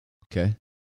bail. Okay.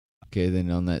 Okay, then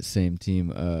on that same team,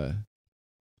 How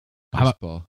Chris about-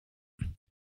 Paul.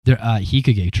 There, he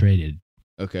could get traded.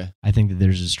 Okay. I think that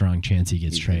there's a strong chance he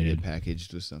gets He's gonna traded. get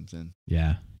packaged with something.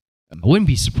 Yeah. I wouldn't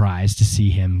be surprised to see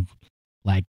him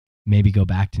like maybe go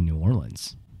back to New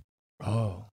Orleans.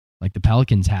 Oh. Like the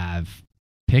Pelicans have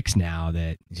picks now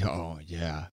that, Oh,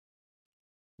 yeah.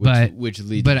 But- which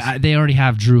leads but they already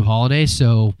have Drew Holiday,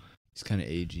 so he's kind of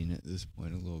aging at this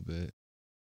point a little bit.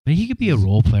 but he could be a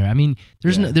role player. I mean,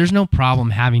 there's Yeah. there's no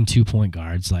problem having 2-point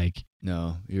guards. Like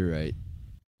No, you're right.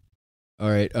 All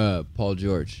right, Paul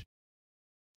George.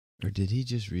 Or did he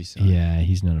just resign? yeah,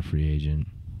 he's not a free agent.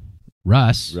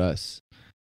 Russ, Russ.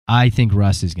 I think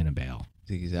Russ is gonna bail.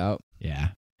 Think he's out? Yeah,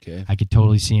 Okay. I could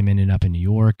totally see him ending up in New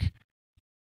York.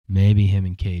 Maybe him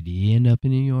and KD end up in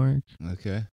New York.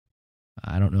 Okay.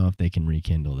 I don't know if they can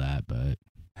rekindle that, but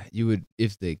You would,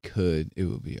 if they could, it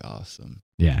would be awesome.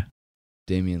 yeah,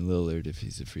 Damian Lillard, if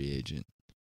he's a free agent.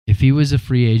 if he was a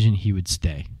free agent, he would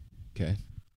stay. Okay.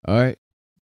 All right.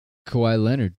 Kawhi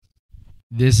Leonard.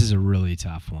 This is a really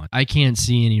tough one. I can't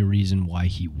see any reason why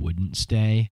he wouldn't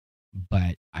stay,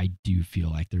 but I do feel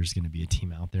like there's going to be a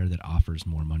team out there that offers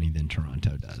more money than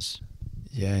Toronto does.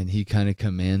 Yeah, and he kind of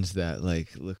commands that. Like,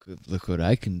 look what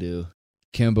I can do.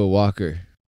 Kemba Walker.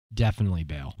 Definitely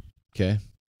bail. Okay.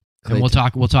 And we'll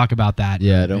talk about that.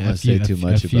 Yeah, I in don't a wanna say few- too a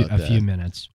much few- about a few that.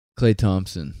 minutes. Klay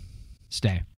Thompson.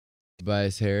 Stay.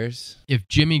 Tobias Harris. If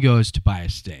Jimmy goes,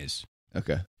 Tobias stays.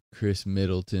 Okay. Chris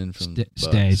Middleton from the Bucks.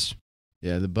 Stays.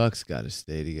 Yeah, the Bucks got to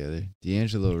stay together.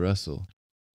 D'Angelo Russell.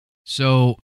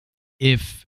 So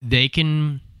if they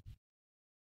can,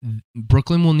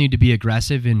 Brooklyn will need to be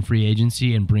aggressive in free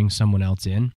agency and bring someone else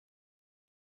in,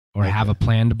 or have a Okay.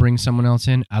 plan to bring someone else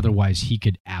in. Otherwise, he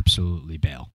could absolutely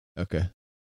bail. Okay.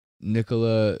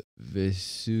 Nikola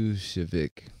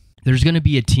Vucevic. There's going to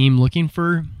be a team looking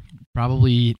for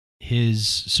probably his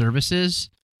services.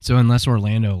 So unless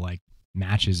Orlando like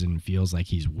matches and feels like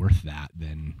he's worth that,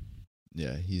 then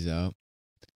Yeah, he's out.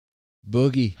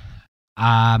 Boogie.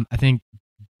 I think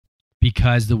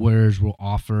because the Warriors will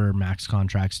offer max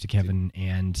contracts to Kevin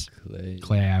and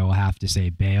Clay, I will have to say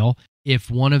bail. If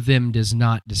one of them does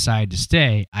not decide to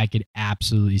stay, I could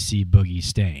absolutely see Boogie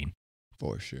staying.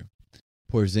 For sure.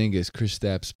 Porzingis.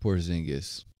 Kristaps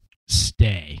Porzingis.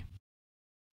 Stay.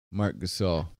 Mark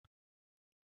Gasol.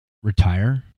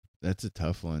 Retire. That's a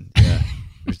tough one. Yeah.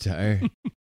 Retire.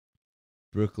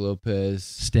 Brooke Lopez.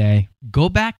 Stay. Go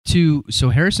back to, so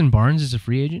Harrison Barnes is a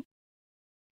free agent?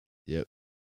 Yep.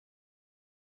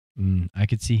 I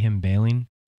could see him bailing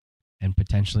and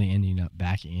potentially ending up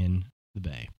back in the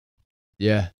Bay.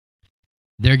 Yeah.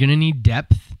 They're going to need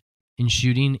depth in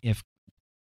shooting if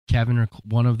Kevin or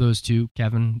one of those two,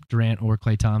 Kevin Durant or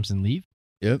Klay Thompson, leave.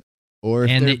 Yep. Or if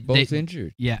And they're they- both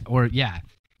injured. Yeah,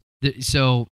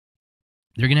 so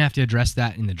they're going to have to address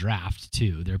that in the draft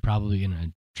too. They're probably going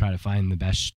to try to find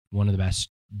one of the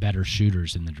better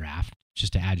shooters in the draft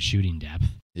just to add shooting depth.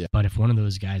 Yeah. But if one of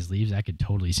those guys leaves, I could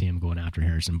totally see him going after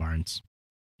Harrison Barnes.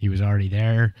 He was already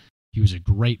there. He was a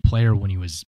great player when he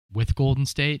was with Golden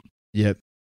State. Yep.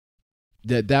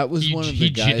 That was He- one of he the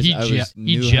guys he I ge- was he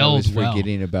knew I was gelled well.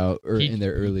 forgetting about He- in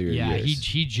their earlier Yeah, years.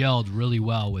 he gelled really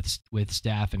well with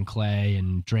Steph and Clay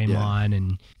and Draymond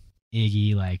and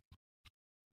Iggy. Like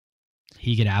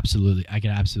I could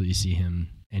absolutely see him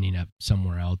ending up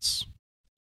somewhere else,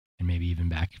 and maybe even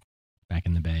back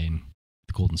in the Bay and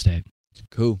the Golden State.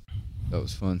 Cool. That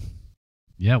was fun.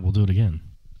 Yeah, we'll do it again.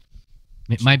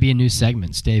 It might be a new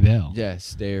segment. Stay bail. Yeah,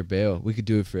 stay or bail. We could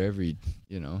do it for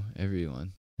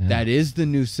everyone. Yeah. That is the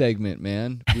new segment,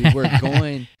 man. We were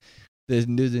going. The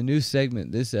new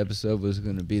segment this episode was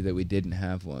going to be that we didn't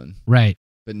have one, right.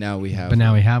 but now we have. But now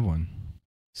one. we have one.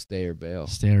 Stay or bail.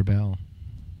 Stay or bail.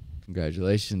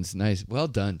 Congratulations, nice, well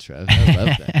done, Trev. I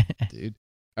love that, dude.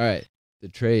 All right, the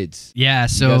trades. Yeah, got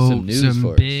so some news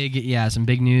for us. some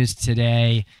big news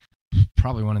today.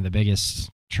 Probably one of the biggest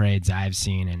trades I've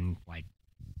seen in like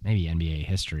maybe NBA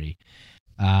history.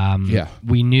 Yeah.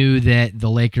 We knew that the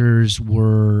Lakers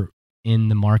were in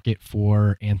the market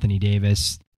for Anthony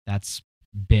Davis. That's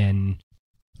been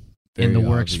in the Very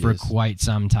works for obvious. quite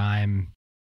some time,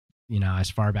 as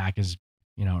far back as,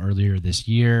 earlier this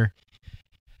year.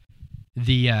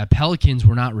 The Pelicans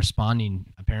were not responding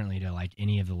apparently to like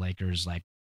any of the Lakers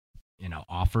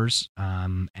offers.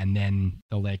 And then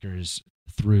the Lakers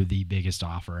threw the biggest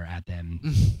offer at them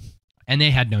and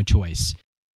they had no choice.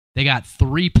 They got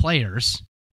 3 players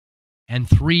and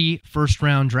 3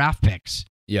 first-round draft picks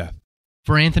Yeah.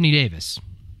 for Anthony Davis.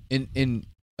 In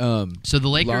So the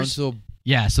Lakers, Lonzo,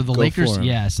 so the go Lakers, for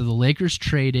him. so the Lakers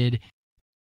traded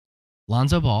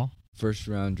Lonzo Ball, first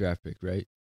round draft pick, right?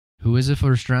 who is a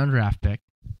first-round draft pick.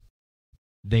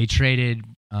 They traded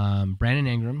Brandon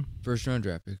Ingram. First round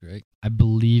draft pick, right? I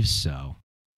believe so.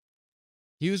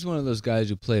 He was one of those guys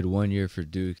who played 1 year for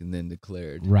Duke and then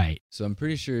declared. Right. So I'm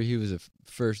pretty sure he was at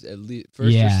least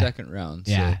first Yeah. or second round.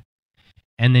 Yeah. So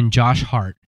And then Josh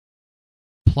Hart,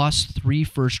 plus 3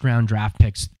 first-round draft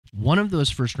picks. One of those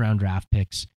first-round draft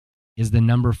picks is the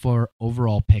number 4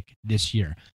 overall pick this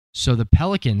year. So the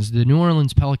Pelicans, the New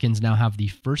Orleans Pelicans, now have the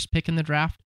first pick in the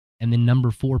draft and the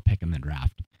number 4 pick in the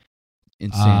draft.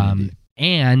 insanity.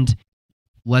 And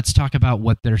let's talk about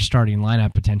what their starting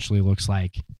lineup potentially looks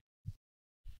like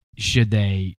should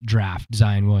they draft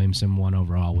Zion Williamson 1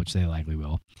 overall, which they likely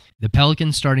will. The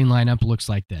Pelicans starting lineup looks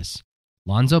like this: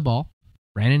 Lonzo Ball,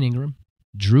 Brandon Ingram,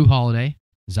 Drew Holiday,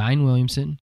 Zion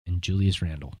Williamson, and Julius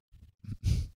Randle.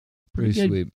 Pretty good,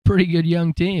 sweet. Pretty good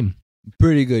young team.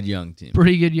 Pretty good young team.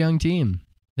 Pretty good young team.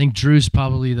 I think Drew's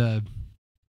probably the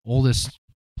oldest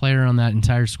player on that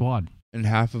entire squad. And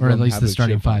half of Or at them least have the a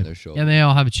starting chip on 5. their shoulder. Yeah, they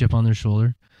all have a chip on their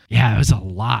shoulder. Yeah, it was a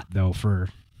lot, though, for...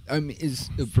 I mean, it's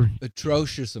For-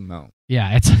 atrocious amount.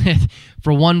 Yeah, it's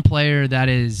for one player that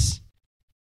is,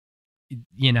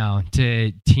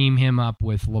 to team him up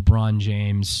with LeBron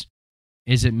James.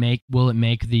 Will it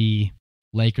make the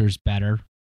Lakers better?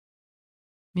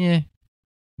 Yeah,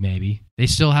 maybe. They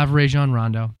still have Rajon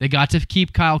Rondo. They got to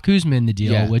keep Kyle Kuzma in the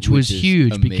deal, Yeah, which was is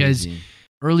huge because amazing.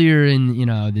 earlier in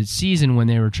the season when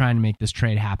they were trying to make this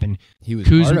trade happen, he was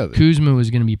part of it. Kuzma was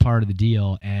going to be part of the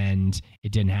deal, and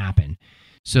it didn't happen.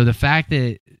 So the fact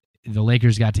that the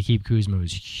Lakers got to keep Kuzma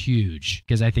was huge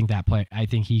because I think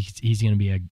he's going to be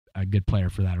a good player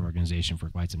for that organization for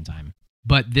quite some time.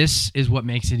 But this is what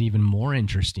makes it even more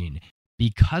interesting.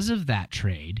 Because of that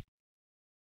trade,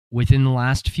 within the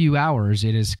last few hours,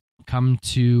 it has come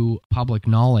to public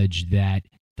knowledge that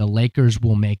the Lakers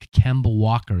will make Kemba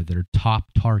Walker their top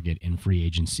target in free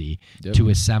agency Yep. to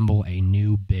assemble a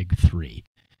new big 3,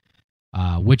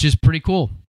 which is pretty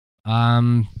cool.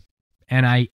 And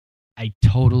I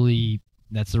totally,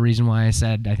 that's the reason why I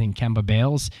said I think Kemba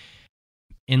bails,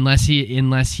 unless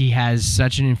he has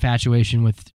such an infatuation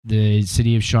with the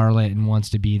city of Charlotte and wants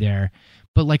to be there.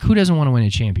 But like, who doesn't want to win a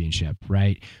championship,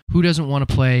 right? Who doesn't want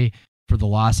to play for the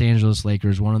Los Angeles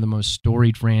Lakers, one of the most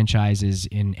storied franchises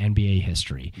in NBA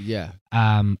history? Yeah.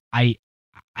 I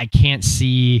can't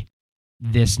see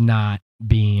this not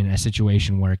being a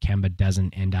situation where Kemba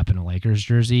doesn't end up in a Lakers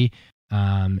jersey,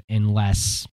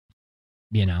 unless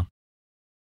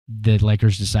the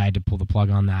Lakers decide to pull the plug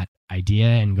on that idea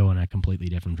and go in a completely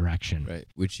different direction. Right.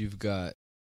 Which you've got.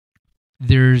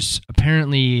 There's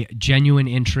apparently genuine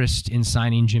interest in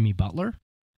signing Jimmy Butler.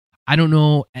 I don't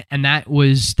know, and that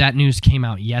news came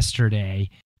out yesterday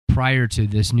prior to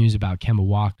this news about Kemba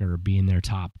Walker being their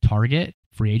top target,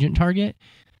 free agent target.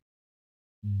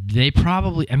 They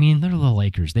probably, they're the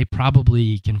Lakers. They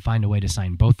probably can find a way to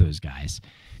sign both those guys.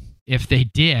 If they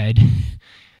did,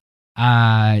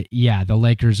 the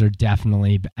Lakers are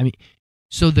definitely,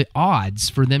 so the odds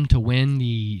for them to win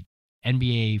the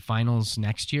NBA Finals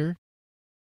next year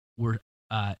were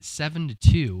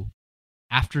 7-2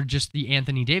 after just the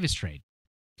Anthony Davis trade.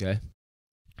 Okay.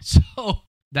 So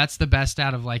that's the best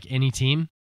out of like any team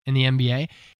in the NBA.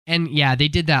 And yeah, they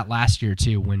did that last year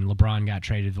too when LeBron got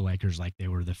traded to the Lakers, like they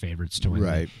were the favorites to win.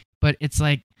 Right. But it's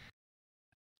like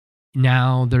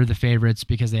now they're the favorites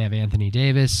because they have Anthony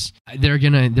Davis. They're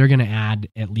gonna add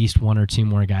at least 1 or 2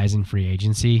 more guys in free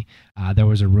agency. There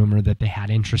was a rumor that they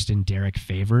had interest in Derek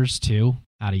Favors too,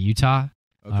 out of Utah.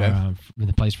 Okay.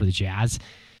 The place for the Jazz.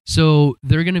 So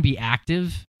they're going to be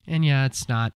active. And yeah, it's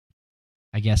not,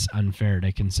 I guess, unfair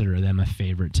to consider them a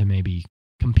favorite to maybe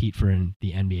compete for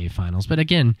the NBA Finals. But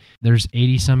again, there's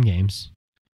 80-some games.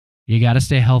 You got to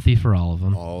stay healthy for all of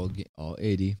them. All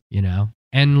 80.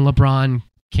 And LeBron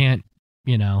can't,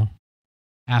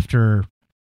 after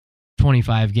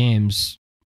 25 games,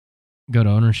 go to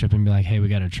ownership and be like, hey, we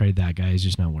got to trade that guy. He's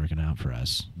just not working out for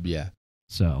us. Yeah.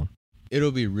 So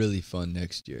It'll be really fun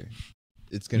next year.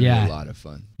 It's going to be a lot of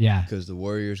fun. Yeah. Because the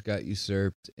Warriors got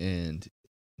usurped, and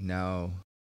now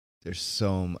there's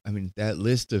that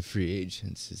list of free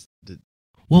agents is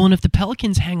Well, and if the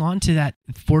Pelicans hang on to that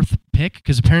 4th pick,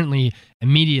 because apparently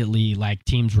immediately like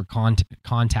teams were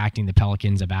contacting the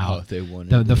Pelicans about they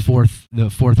wanted the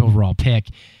fourth overall pick,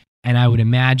 and I would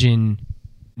imagine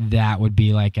that would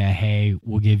be like a, hey,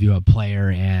 we'll give you a player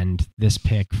and this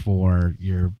pick for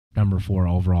your number 4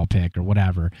 overall pick or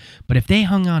whatever. But if they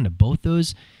hung on to both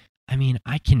those, I mean,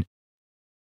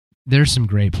 there's some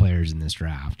great players in this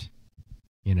draft.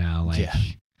 You know, like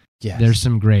there's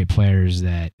some great players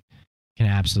that can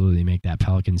absolutely make that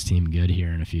Pelicans team good here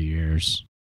in a few years.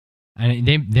 And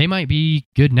they might be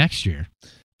good next year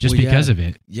just because of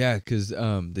it. Yeah, because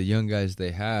the young guys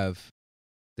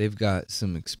they've got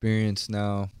some experience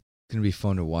now. It's going to be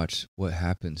fun to watch what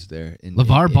happens there.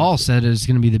 LeVar Ball said it's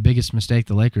going to be the biggest mistake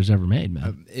the Lakers ever made,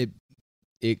 man.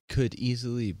 It could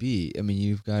easily be. I mean,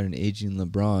 you've got an aging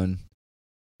LeBron.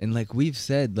 And like we've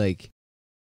said, like,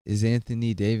 is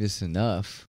Anthony Davis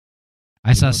enough?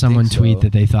 I saw someone tweet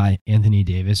that they thought Anthony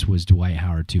Davis was Dwight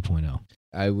Howard 2.0.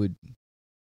 I would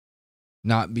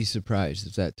not be surprised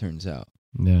if that turns out.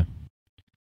 Yeah.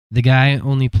 The guy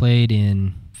only played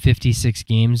in 56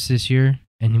 games this year,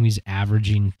 and he was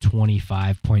averaging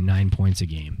 25.9 points a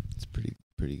game. It's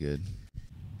pretty good.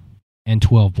 And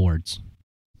 12 boards.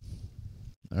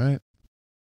 All right.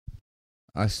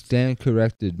 I stand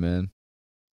corrected, man.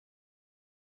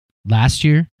 Last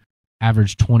year,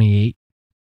 averaged 28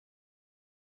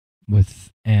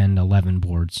 and 11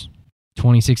 boards.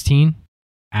 2016,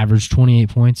 averaged 28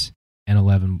 points and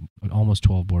almost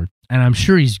 12 boards. And I'm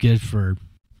sure he's good for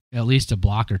at least a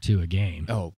block or two a game.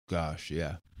 Oh, gosh,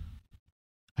 yeah.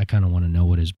 I kind of want to know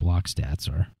what his block stats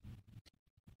are.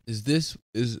 Is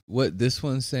what this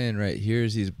one's saying right here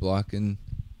is he's blocking,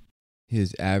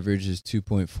 his average is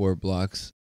 2.4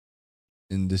 blocks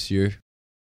in this year?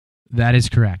 That is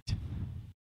correct.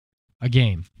 A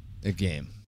game.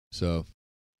 So,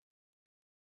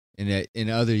 in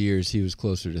other years, he was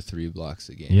closer to 3 blocks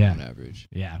a game on average.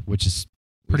 Yeah, which is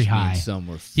pretty high. Some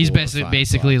were He's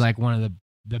basically like one of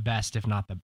the best, if not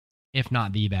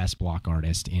the best block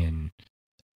artist in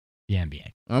the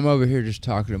NBA. I'm over here just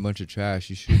talking a bunch of trash.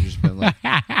 You should have just been like,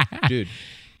 dude,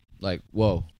 like,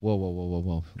 whoa. We're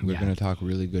going to talk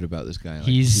really good about this guy.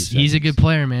 He's a good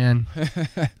player, man.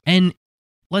 And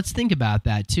let's think about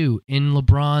that, too. In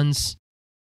LeBron's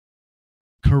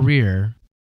career,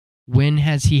 when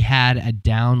has he had a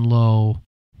down low?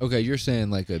 Okay, you're saying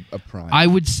like a prime. I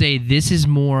would say this is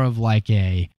more of like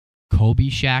a Kobe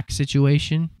Shaq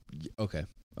situation. Okay.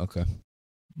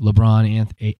 LeBron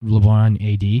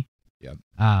AD. Yeah.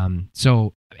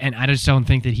 So, and I just don't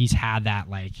think that he's had that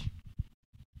like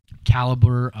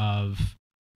caliber of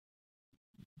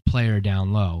player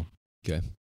down low. Okay.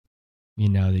 You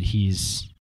know, that he's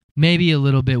maybe a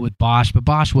little bit with Bosh, but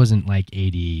Bosh wasn't like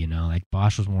AD, you know, like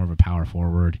Bosh was more of a power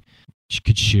forward.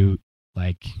 Could shoot,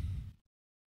 like,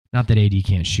 not that AD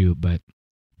can't shoot, but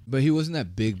he wasn't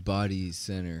that big body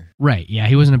center. Right, yeah,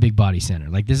 he wasn't a big body center.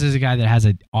 Like, this is a guy that has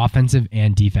an offensive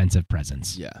and defensive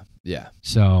presence. Yeah.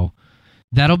 So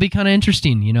that'll be kind of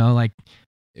interesting, you know, like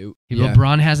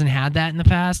LeBron hasn't had that in the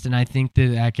past, and I think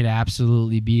that could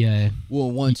absolutely be a...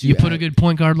 Well, once you put a good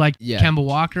point guard like Kemba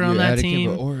Walker on that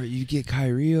team. Or you get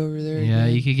Kyrie over there. Yeah,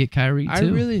 you could get Kyrie, too. I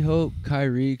really hope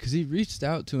Kyrie, because he reached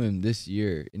out to him this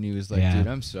year, and he was like, dude,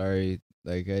 I'm sorry.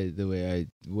 Like, the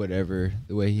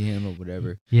way he handled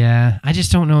whatever. Yeah, I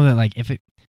just don't know that, like, if it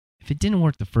didn't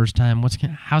work the first time,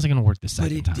 how's it going to work the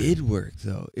second time? But it did work,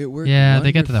 though. It worked. Yeah,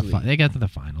 they got to the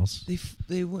finals.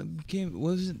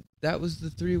 That was the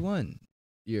 3-1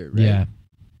 year, right?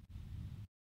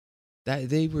 Yeah.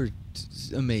 They were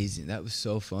amazing. That was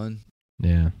so fun.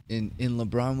 Yeah. And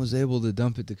LeBron was able to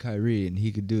dump it to Kyrie, and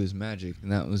he could do his magic,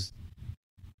 and that was,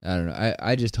 I don't know.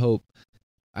 I just hope.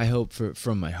 I hope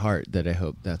from my heart that I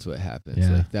hope that's what happens.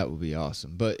 Yeah. Like, that would be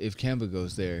awesome. But if Kemba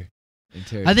goes there and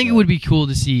tears I think it would be cool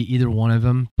to see either one of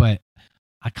them, but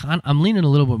I'm leaning a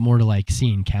little bit more to like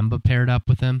seeing Kemba paired up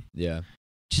with him. Yeah.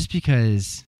 Just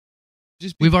because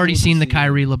we've already seen the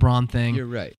Kyrie LeBron thing. You're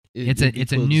right. It's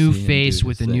a new face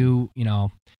with a new, you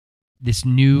know, this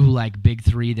new like big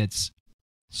three that's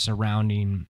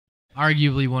surrounding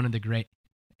arguably one of the great,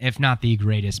 if not the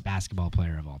greatest basketball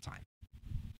player of all time.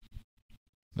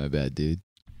 My bad, dude.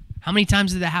 How many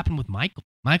times did that happen with Michael?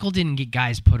 Michael didn't get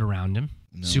guys put around him,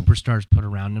 no. Superstars put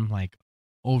around him, like,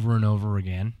 over and over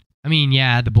again. I mean,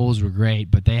 yeah, the Bulls were great,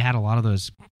 but they had a lot of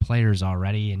those players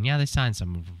already, and yeah, they signed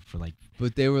some for like...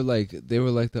 But they were like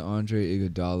the Andre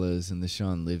Iguodalas and the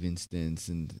Sean Livingstons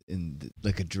and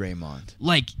like a Draymond.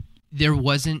 Like, there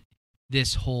wasn't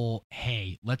this whole,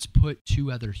 hey, let's put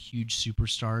 2 other huge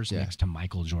superstars next to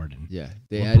Michael Jordan. Yeah.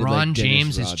 LeBron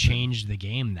James has changed the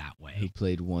game that way. Who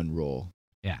played one role.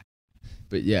 Yeah.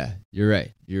 But yeah, you're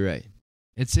right.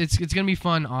 It's going to be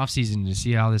fun offseason to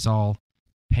see how this all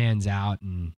pans out,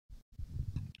 and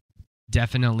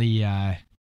definitely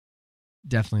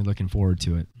looking forward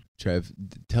to it. Trev,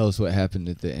 tell us what happened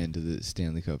at the end of the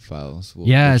Stanley Cup Finals. We'll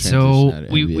so transition out of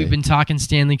NBA. we've been talking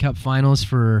Stanley Cup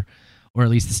Finals or at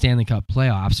least the Stanley Cup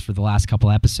playoffs for the last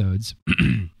couple episodes.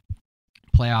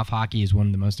 Playoff hockey is one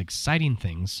of the most exciting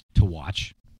things to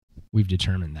watch. We've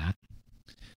determined that.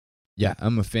 Yeah,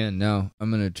 I'm a fan now. I'm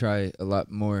going to try a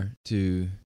lot more to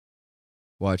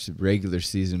watch the regular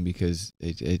season because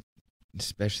it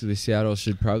especially Seattle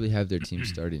should probably have their team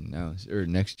starting now or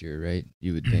next year, right?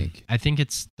 You would think. I think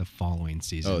it's the following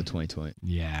season. Oh, 2020.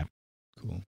 Yeah.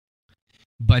 Cool.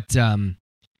 But the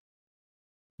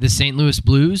St. Louis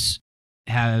Blues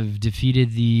have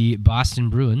defeated the Boston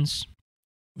Bruins,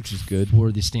 Which is good.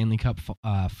 for the Stanley Cup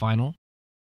final.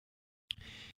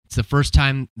 It's the first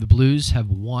time the Blues have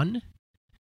won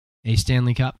a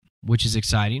Stanley Cup, which is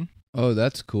exciting. Oh,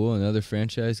 that's cool. Another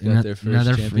franchise got their first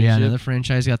championship. Yeah, another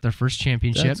franchise got their first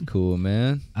championship. That's cool,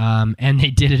 man. And they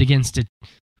did it against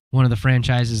one of the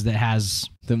franchises that has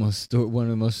One of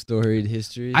the most storied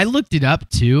histories. I looked it up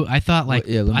too. I thought Well,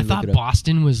 yeah, let me I look thought it up.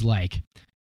 Boston was like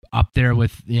up there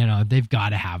with, they've got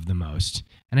to have the most.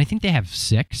 And I think they have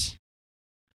 6.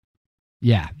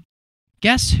 Yeah.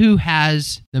 Guess who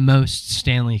has the most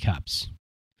Stanley Cups?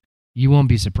 You won't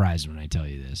be surprised when I tell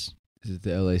you this. Is it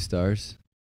the LA Stars?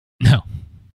 No.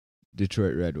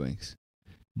 Detroit Red Wings.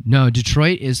 No,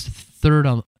 Detroit is third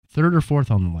or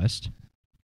fourth on the list.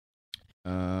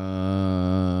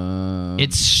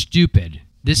 It's stupid.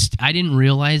 I didn't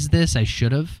realize this. I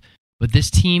should have. But this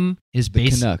team is the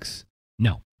based. Canucks.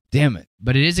 No, Damn it.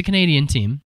 but it is a Canadian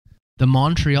team, the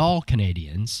Montreal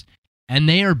Canadiens, and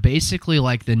they are basically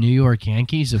like the New York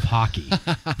Yankees of hockey.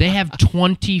 They have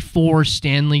 24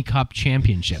 Stanley Cup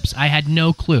championships. I had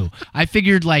no clue. I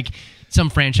figured like some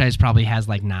franchise probably has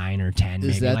like 9 or 10. Is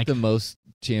maybe. that Like, the most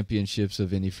championships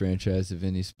of any franchise of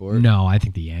any sport? no, I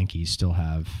think the Yankees still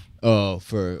have. Oh,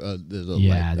 for the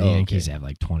Yankees have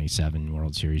like 27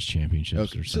 World Series championships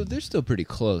Okay, or so something. they're still pretty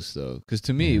close though, because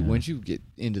to me, Yeah. once you get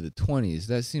into the 20s,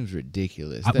 that seems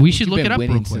ridiculous. We That means should you've look been it up real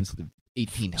winning quick. since the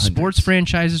 1800s. Sports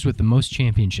franchises with the most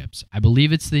championships. I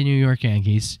believe it's the New York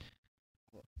Yankees.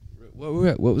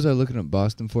 What was I looking at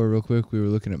Boston for real quick? We were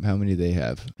looking up how many they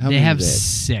have. How They many have do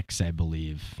 6, I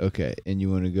believe. Okay, and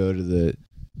you want to go to the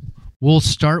We'll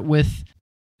start with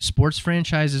sports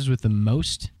franchises with the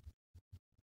most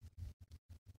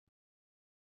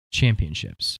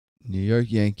championships. New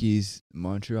York Yankees,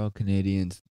 Montreal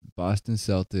Canadiens, Boston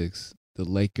Celtics, the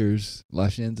Lakers,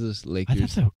 Los Angeles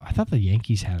Lakers, I thought the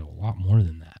Yankees had a lot more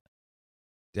than that.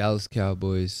 Dallas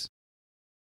Cowboys,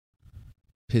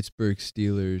 Pittsburgh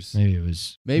Steelers. Maybe it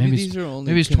was. Maybe it's- these are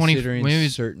only maybe it's 20 considering maybe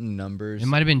it's- certain numbers. It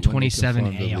might have been when they 27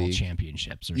 conformed the AL league.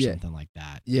 championships or Yeah. something like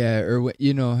that. Yeah, or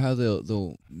you know how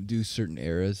they'll do certain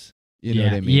eras. You know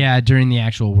what I mean? Yeah, during the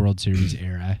actual World Series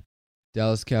era.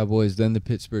 Dallas Cowboys, then the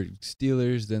Pittsburgh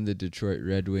Steelers, then the Detroit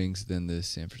Red Wings, then the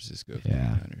San Francisco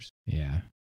Yeah. 49ers. Yeah.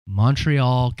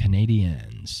 Montreal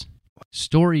Canadiens.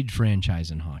 Storied franchise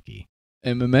in hockey.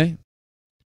 MMA?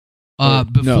 No.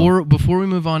 Before we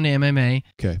move on to MMA,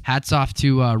 Okay. hats off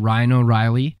to Ryan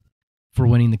O'Reilly for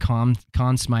winning the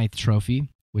Conn Smythe Trophy,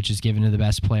 which is given to the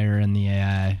best player in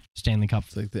the Stanley Cup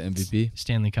It's like the MVP.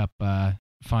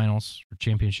 Finals or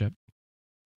championship.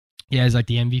 Yeah, he's like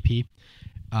the MVP.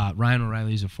 Ryan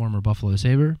O'Reilly is a former Buffalo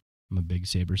Sabre. I'm a big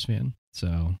Sabres fan,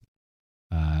 so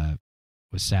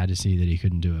was sad to see that he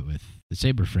couldn't do it with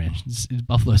the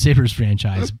Buffalo Sabres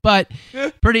franchise, but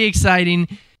pretty exciting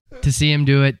to see him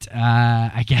do it,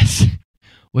 I guess,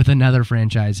 with another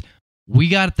franchise. We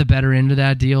got the better end of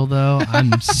that deal, though.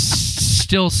 I'm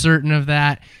still certain of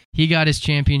that. He got his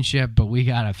championship, but we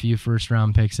got a few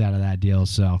first-round picks out of that deal.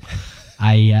 So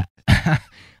I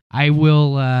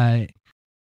will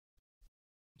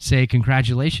say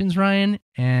congratulations, Ryan,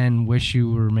 and wish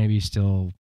you were maybe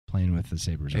still playing with the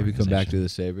Sabres. Maybe come back to organization. the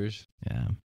Sabres. Yeah,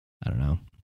 I don't know.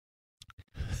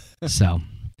 So...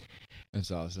 That's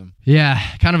awesome. Yeah,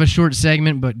 kind of a short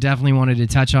segment, but definitely wanted to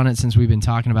touch on it since we've been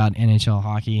talking about NHL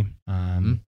hockey.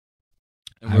 And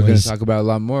we're going to talk about a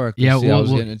lot more. 'Cause Yeah,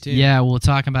 Seattle's getting a team. we'll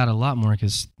talk about it a lot more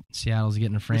because Seattle's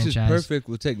getting a franchise. Which is perfect.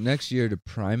 We'll take next year to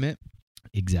prime it,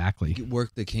 Exactly.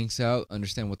 work the kinks out,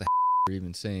 understand what the we're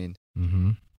even saying,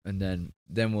 Mm-hmm. and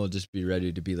then we'll just be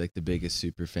ready to be like the biggest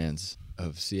super fans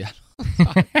of Seattle.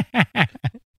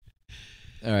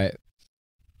 All right.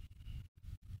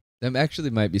 That actually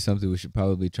might be something we should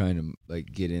probably try and like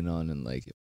get in on and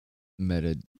like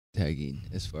meta tagging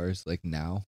as far as like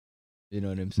now. You know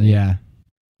what I'm saying? Yeah.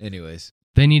 Anyways,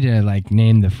 They need to like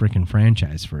name the freaking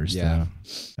franchise first. Yeah.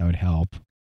 Though. That would help.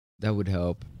 that would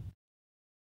help.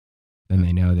 Then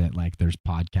they know that like there's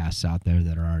podcasts out there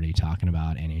that are already talking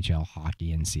about NHL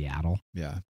hockey in Seattle.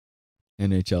 Yeah.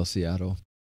 NHL Seattle.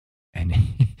 and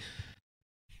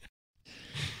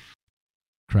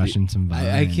crushing some vines.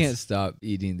 I can't stop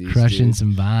eating these. Crushing dude.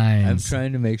 some vines. I'm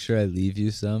trying to make sure I leave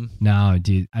you some. No,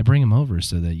 dude, I bring them over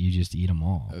so that you just eat them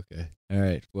all. Okay. All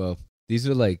right. Well, these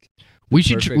are like We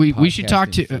should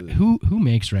talk to podcasting who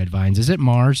makes red vines. Is it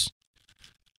Mars?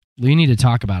 We need to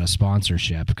talk about a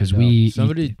sponsorship because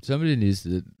somebody needs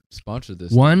to sponsor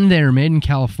this. One, they're made in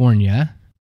California.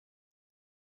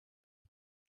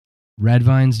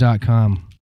 Redvines.com.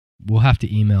 We'll have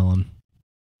to email them.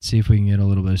 See if we can get a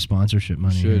little bit of sponsorship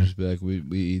money. Sure, here. just be like, we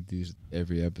eat these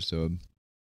every episode.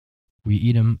 We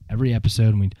eat them every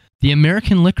episode. The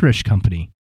American Licorice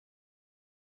Company,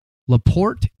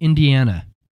 LaPorte, Indiana.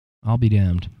 I'll be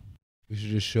damned. We should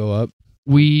just show up.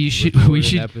 We should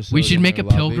make a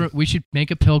pilgrim. We should make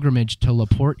a pilgrimage to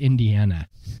LaPorte, Indiana.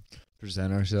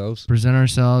 Present ourselves,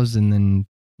 and then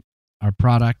our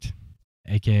product,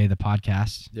 aka the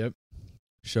podcast. Yep.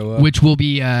 Show up. Which will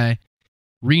be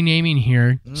renaming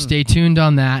here. Stay tuned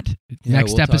on that. Yeah,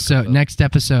 Next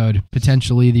episode,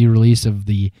 potentially the release of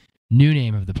the new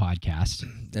name of the podcast.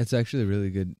 That's actually a really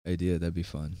good idea. That'd be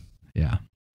fun. Yeah.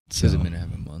 Because I'm going to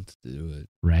have a month to do it.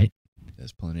 Right.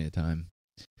 That's plenty of time.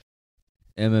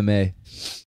 MMA.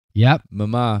 Yep.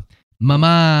 Mama.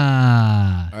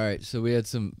 Mama. All right. So we had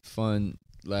some fun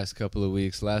last couple of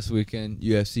weeks. Last weekend,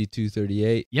 UFC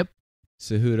 238. Yep.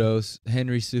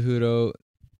 Henry Cejudo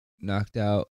knocked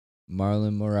out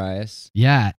Marlon Moraes.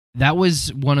 Yeah. That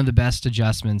was one of the best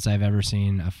adjustments I've ever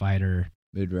seen a fighter.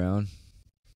 Mid-round.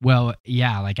 Well,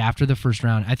 yeah. Like after the first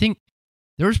round, I think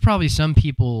there was probably some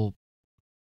people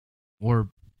or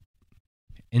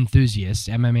enthusiasts,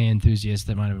 MMA enthusiasts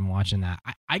that might have been watching that.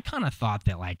 I kind of thought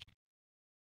that like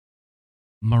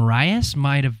Moraes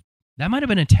might have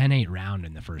been a 10-8 round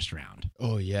in the first round.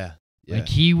 Oh yeah. Like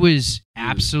he was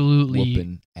absolutely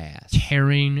whooping ass.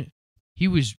 tearing. He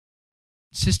was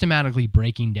systematically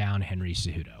breaking down Henry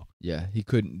Cejudo. Yeah,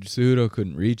 Cejudo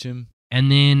couldn't reach him. And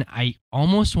then I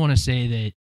almost want to say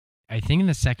that I think in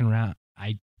the second round,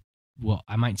 I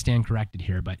might stand corrected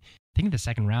here, but I think in the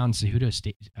second round,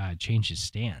 Cejudo changed his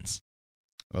stance.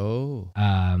 Oh.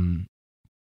 And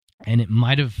it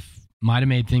might have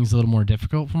made things a little more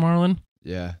difficult for Marlon.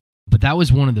 Yeah. But that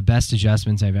was one of the best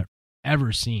adjustments I've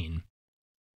ever seen.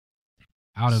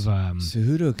 Out of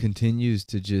Cejudo continues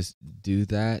to just do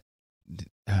that.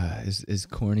 As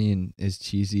corny and as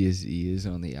cheesy as he is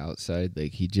on the outside,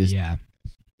 like he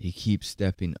keeps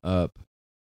stepping up,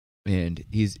 and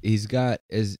he's got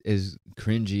as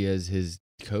cringy as his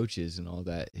coaches and all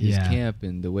that. His camp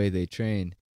and the way they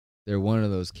train, they're one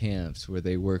of those camps where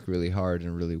they work really hard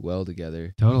and really well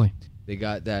together. Totally. They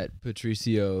got that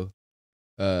Patricio,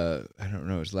 I don't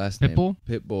know his last Pitbull?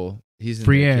 name. Pitbull. He's in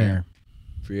Freire. their camp.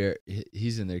 Freire.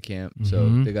 He's in their camp. Mm-hmm.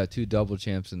 So they got two double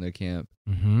champs in their camp.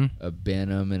 Mm-hmm. A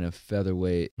Bantam and a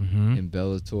featherweight Mm-hmm. in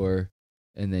Bellator,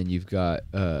 and then you've got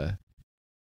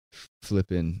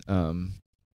flipping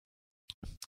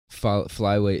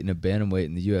flyweight and a bantamweight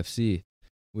in the UFC,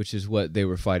 which is what they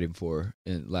were fighting for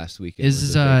in last weekend.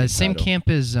 Is same camp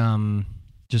as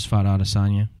just fought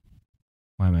Adesanya?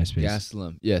 Why am I spacing?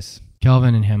 Gastelum, yes.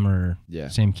 Kelvin and him are Yeah.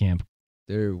 same camp.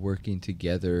 They're working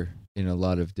together in a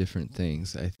lot of different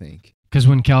things, I think. Because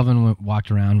when Kelvin walked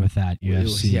around with that Well, it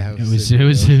was- UFC, yeah, it it was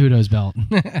was Cejudo's belt.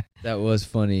 That was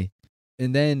funny.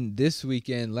 And then this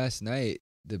weekend, last night,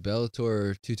 the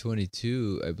Bellator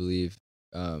 222, I believe,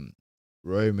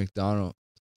 Rory McDonald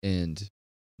and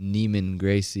Neiman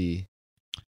Gracie.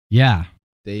 Yeah.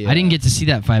 I I didn't get to see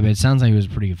that fight, but it sounds like it was a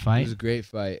pretty good It fight. was a great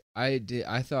fight. I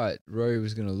thought Rory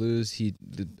was gonna lose.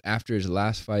 After his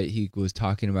last fight, he was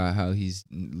talking about how he's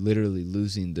literally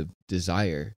losing the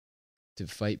desire to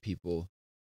fight people,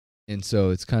 and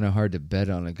so it's kind of hard to bet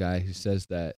on a guy who says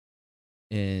that.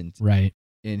 And Right.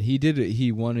 and he did it.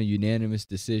 He won a unanimous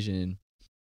decision.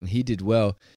 He did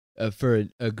well. For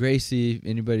a Gracie,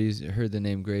 anybody who's heard the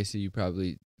name Gracie, you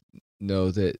probably know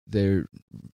that they're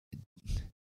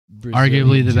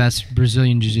Arguably the best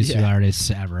Brazilian Jiu-Jitsu Yeah. artists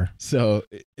ever. So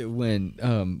when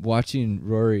watching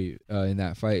Rory in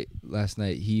that fight last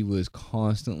night, he was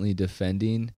constantly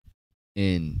defending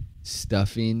and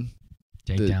stuffing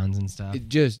Takedowns and stuff.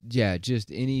 just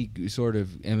any sort of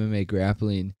MMA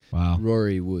grappling. Wow.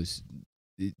 Rory was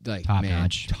like Top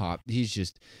notch. top. He's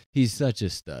such a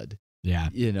stud, Yeah.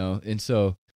 And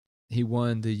so he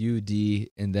won the UD,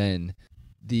 and then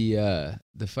the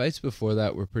fights before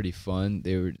that were pretty fun.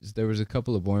 There was a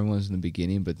couple of boring ones in the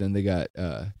beginning, but then they got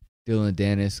Dylan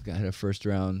Dennis got a first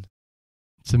round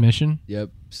Submission?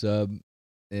 sub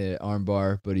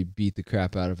armbar, but he beat the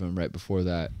crap out of him right before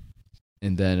that,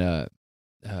 and then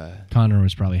Connor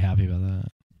was probably happy about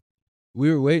that. we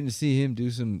were waiting to see him do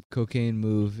some cocaine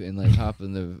move and like hop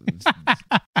in the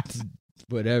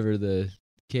whatever the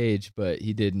cage, but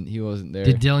he didn't. He wasn't there.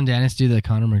 Did Dylan Dennis do the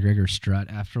Conor McGregor strut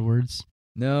afterwards?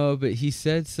 No, but he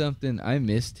said something. I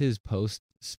missed his post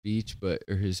speech,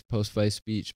 or his post fight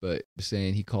speech, but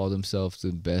saying he called himself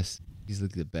the best. He's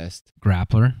like the best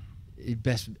Grappler.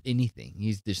 Best anything.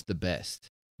 He's just the best.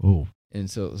 Oh, And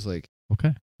so it was like,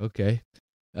 okay.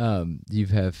 You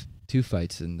have 2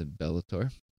 fights in the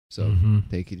Bellator, so Mhm.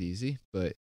 take it easy.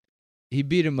 But he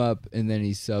beat him up, and then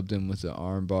he subbed him with an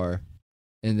arm bar.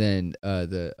 And then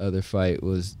the other fight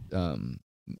was Lyoto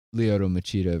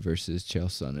Machida versus Chael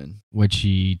Sonnen. Which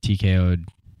he TKO'd.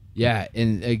 Yeah,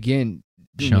 and again,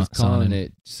 dude was calling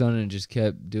it. Sonnen just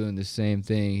kept doing the same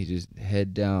thing. He just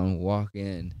head down, walk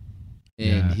in.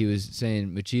 And he was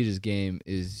saying Machida's game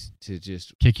is to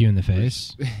just kick you in the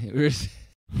face.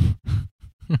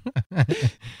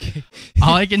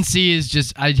 All I can see is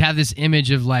just I have this image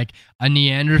of like a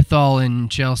Neanderthal in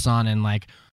Chael Sonnen, like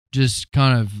just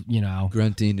kind of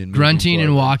grunting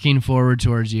and walking forward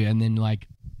towards you, and then like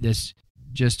this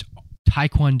just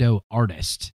Taekwondo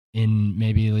artist in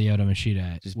maybe Lyoto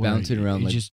Machida just bouncing around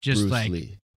like just Bruce like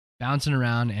Lee. Bouncing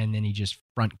around, and then he just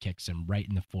front kicks him right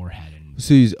in the forehead. And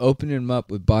so he's opening him up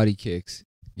with body kicks.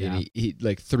 Yeah. And he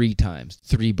like 3 times,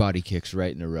 3 body kicks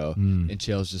right in a row. And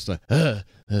Chael's just like, I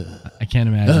can't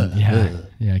imagine.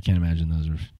 I can't imagine those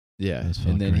are. Yeah. Those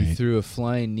felt And then he great. threw a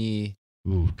flying knee,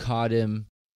 caught him,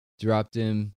 dropped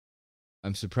him.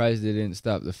 I'm surprised they didn't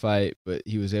stop the fight, but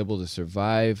he was able to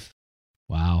survive.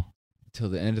 Wow. Till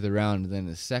the end of the round. And then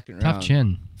the second Tough round,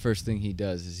 chin. first thing he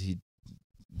does is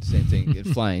same thing,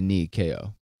 flying knee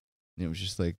KO. And it was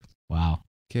just like, wow.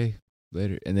 Okay,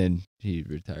 later. And then he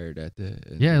retired at the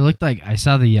end. Yeah, it looked like I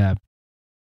saw the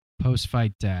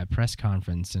post-fight press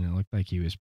conference, and it looked like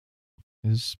his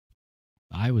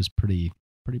eye was pretty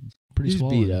He's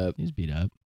swollen. beat up. He's beat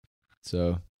up.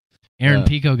 So Aaron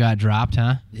Pico got dropped,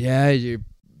 huh? Yeah,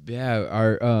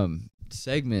 our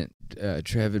segment,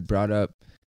 Trev had brought up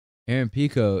Aaron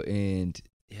Pico, and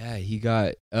yeah, he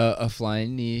got a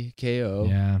flying knee KO.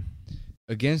 Yeah.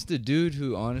 Against a dude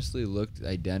who honestly looked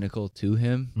identical to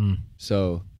him.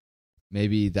 So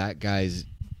maybe that guy's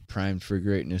primed for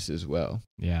greatness as well.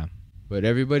 Yeah. But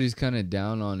everybody's kind of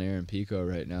down on Aaron Pico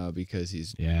right now because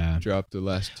he's dropped the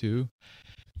last 2.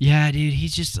 Yeah, dude,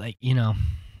 he's just like,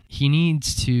 he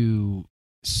needs to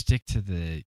stick to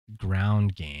the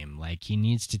ground game. Like, he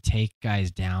needs to take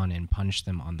guys down and punch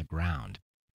them on the ground.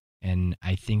 And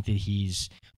I think that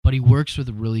but he works with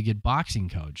a really good boxing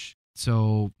coach.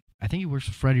 So I think he works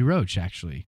with Freddie Roach,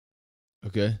 actually.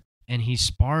 Okay. And he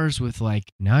spars with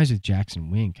now he's with Jackson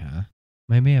Wink, huh?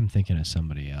 Maybe I'm thinking of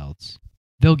somebody else.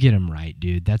 They'll get him right,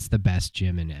 dude. That's the best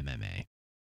gym in MMA.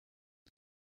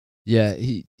 Yeah,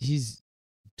 he's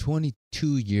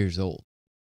 22 years old.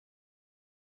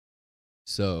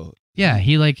 So yeah,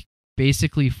 he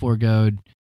basically foregoed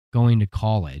going to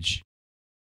college.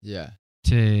 Yeah.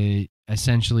 To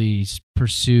essentially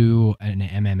pursue an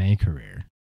MMA career.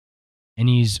 And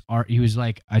he was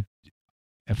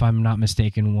if I'm not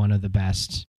mistaken, one of the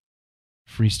best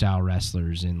freestyle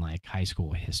wrestlers in high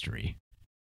school history.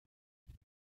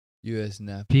 U.S.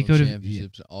 National Pico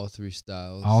Championships, all 3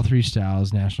 styles. All 3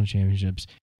 styles, national championships.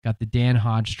 Got the Dan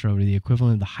Hodge Trophy, the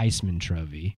equivalent of the Heisman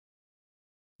Trophy.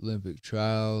 Olympic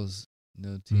trials.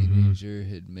 No teenager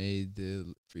had made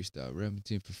the freestyle ramping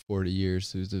team for 40 years.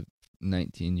 So he was a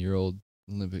 19-year-old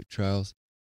Olympic trials.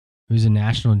 He was a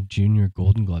national junior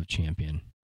Golden Glove champion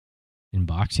in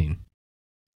boxing.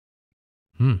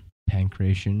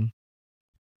 Pancration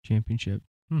championship.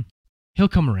 He'll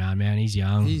come around, man. He's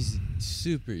young. He's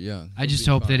super young. I just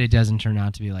hope that it doesn't turn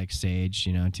out to be like Sage,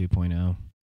 2.0.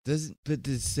 But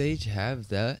did Sage have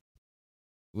that?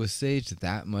 Was Sage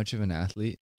that much of an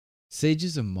athlete? Sage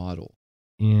is a model.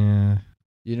 Yeah.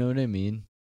 You know what I mean?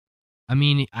 I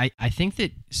mean, I think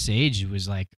that Sage was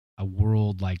a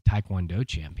world Taekwondo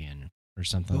champion or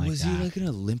something like that. Was he an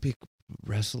Olympic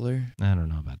wrestler? I don't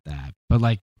know about that. But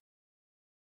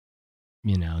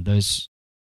those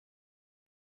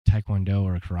Taekwondo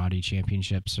or karate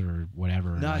championships or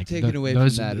whatever. Not taken away from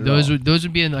that at those all. Those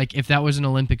would be if that was an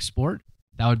Olympic sport,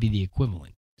 that would be the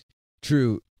equivalent.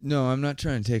 True. No, I'm not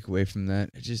trying to take away from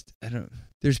that. I don't.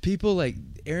 There's people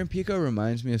Aaron Pico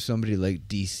reminds me of somebody like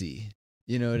DC.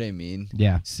 You know what I mean?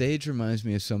 Yeah. Sage reminds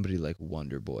me of somebody like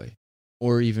Wonder Boy,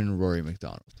 or even Rory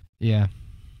McDonald. Yeah.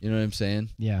 You know what I'm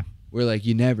saying? Yeah. Where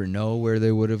you never know where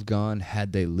they would have gone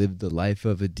had they lived the life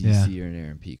of a DC or an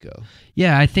Aaron Pico.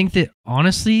 Yeah, I think that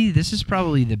honestly, this is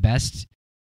probably the best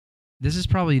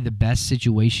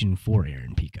situation for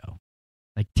Aaron Pico.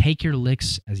 Take your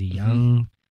licks as a young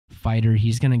fighter.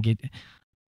 He's gonna get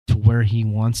to where he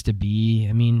wants to be.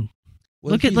 I mean,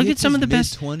 look at some of the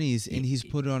best 20s, and he's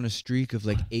put on a streak of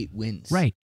like 8 wins.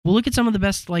 Right. Well, look at some of the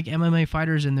best like MMA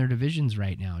fighters in their divisions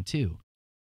right now too.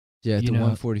 Yeah, at You the know,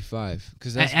 145.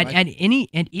 Because that's At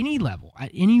any level,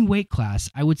 at any weight class,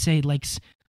 I would say like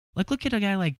look at a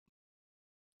guy like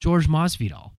George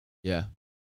Masvidal. yeah,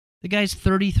 The guy's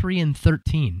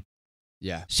 33-13.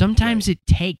 yeah. Sometimes Right. it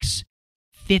takes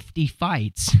 50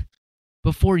 fights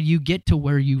before you get to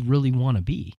where you really want to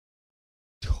be.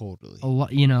 Totally. A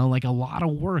lot, like a lot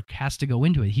of work has to go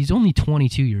into it. He's only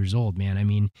 22 years old, man. I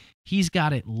mean, he's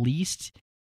got at least,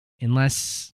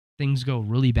 unless things go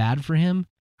really bad for him,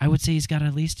 I would say he's got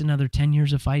at least another 10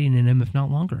 years of fighting in him, if not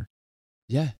longer.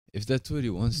 Yeah, if that's what he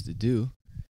wants to do,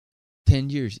 10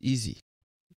 years easy.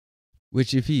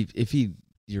 Which if he,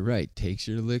 you're right, takes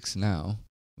your licks now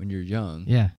when you're young.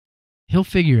 Yeah. He'll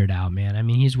figure it out, man. I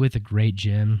mean, he's with a great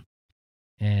gym,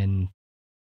 and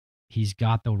he's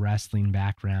got the wrestling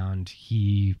background.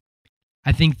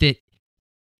 I think that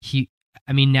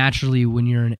naturally when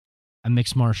you're a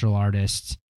mixed martial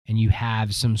artist and you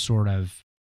have some sort of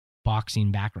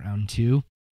boxing background too,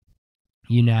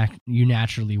 you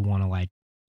naturally want to like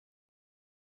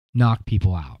knock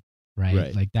people out, right?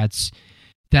 Right. Like that's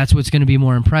what's going to be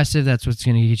more impressive. That's what's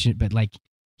going to get you. But like,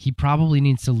 he probably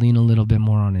needs to lean a little bit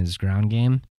more on his ground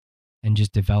game and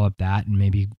just develop that, and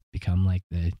maybe become like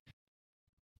the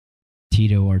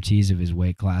Tito Ortiz of his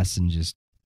weight class and just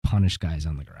punish guys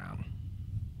on the ground.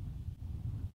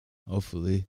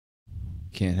 Hopefully.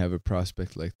 Can't have a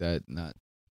prospect like that not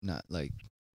like,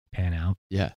 Pan out.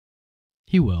 yeah,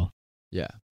 He will. yeah.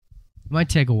 It might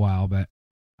take a while, but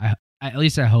at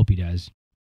least I hope he does.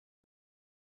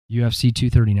 UFC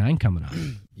 239 coming up.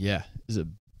 Yeah, it's a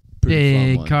pretty fun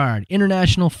Big one. card.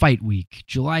 International Fight Week,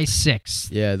 July 6th.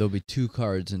 Yeah, there'll be 2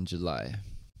 cards in July.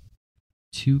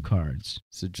 2 cards.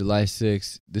 So July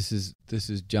 6th, this is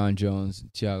John Jones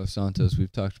and Thiago Santos.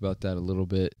 We've talked about that a little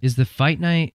bit. Is the fight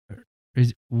night?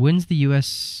 When's the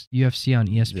UFC on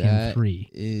ESPN That 3?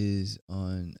 is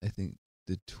on, I think,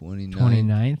 the 29th.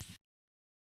 29th.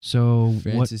 So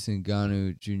Francis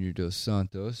Ngannou Jr. dos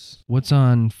Santos. what's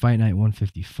on Fight Night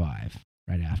 155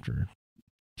 right after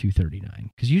 239?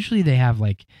 Because usually they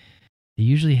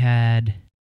usually had.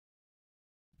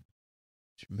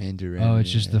 Jermaine Durant. Oh, it's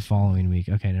just the following week.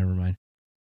 Okay, never mind.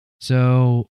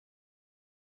 So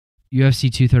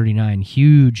UFC 239,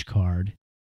 huge card.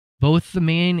 Both the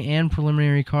main and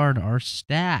preliminary card are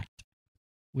stacked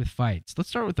with fights. Let's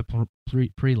start with the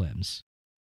prelims.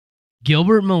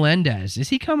 Gilbert Melendez, is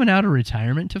he coming out of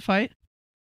retirement to fight?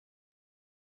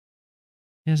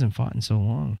 He hasn't fought in so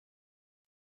long.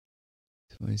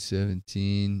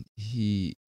 2017.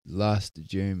 He lost to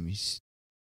Jeremy.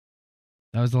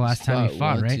 That was the last time he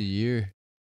fought, once right? a year.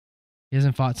 He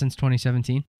hasn't fought since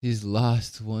 2017? He's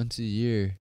lost once a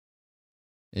year.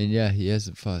 And yeah, he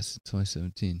hasn't fought since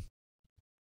 2017.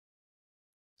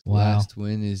 Wow. Last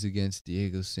win is against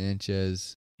Diego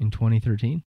Sanchez. In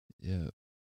 2013? Yeah.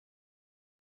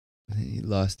 And then he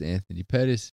lost to Anthony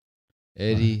Pettis,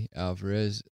 Eddie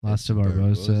Alvarez, Lost to Edson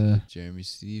Barboza. Jeremy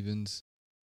Stevens.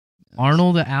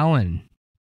 Arnold Allen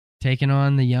taking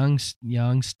on the young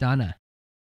stunner,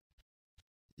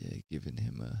 Yeah, giving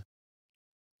him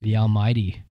the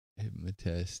almighty. a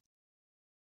test.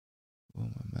 Oh,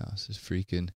 my mouse is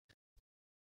freaking.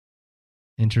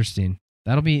 Interesting.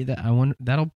 That'll be that. I wonder.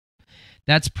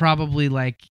 That's probably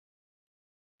like,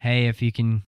 hey, if you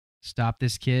can stop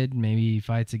this kid, maybe he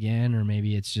fights again, or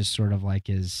maybe it's just sort of like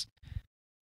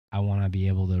I want to be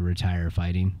able to retire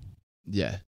fighting.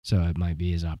 Yeah, So it might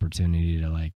be his opportunity to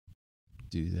like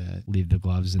do that. leave the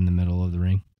gloves in the middle of the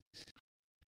ring.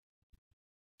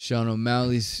 Sean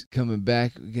O'Malley's coming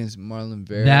back against Marlon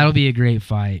Vera. That'll be a great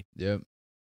fight. Yep.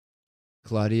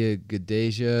 Claudia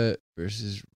Gadeja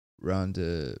versus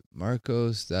Ronda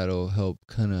Marcos. That'll help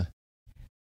kind of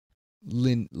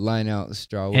line out the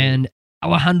strawweight. And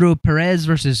Alejandro Perez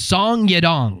versus Song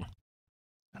Yadong.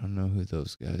 I don't know who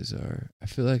those guys are. I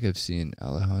feel like I've seen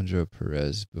Alejandro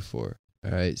Perez before.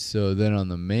 All right, so then on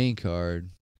the main card,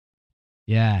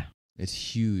 Yeah,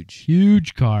 it's huge.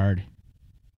 huge card.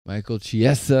 Michael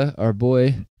Chiesa, our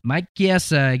boy. Mike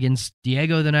Chiesa against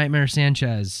Diego the Nightmare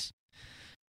Sanchez.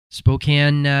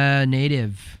 Spokane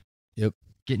native. Yep.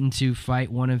 Getting to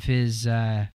fight one of his,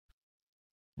 I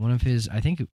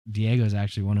think Diego's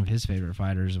actually one of his favorite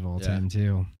fighters of all Yeah. time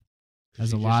too.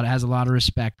 Has a He lot of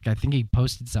respect. I think he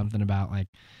posted something about like,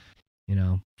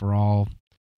 for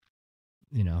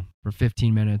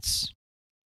 15 minutes,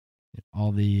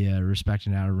 all the respect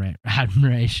and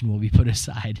admiration will be put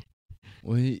aside.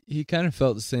 Well, he kind of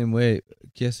felt the same way.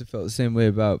 Chiesa felt the same way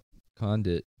about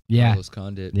Condit. Yeah. Carlos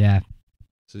Condit. Yeah.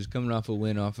 So he's coming off a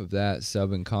win off of that,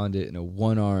 subbing Condit in a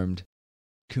one-armed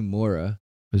Kimura, It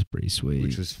was pretty sweet.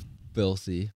 which was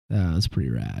filthy. That was pretty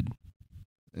rad.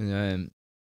 And then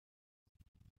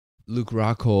Luke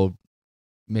Rockhold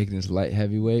making his light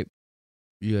heavyweight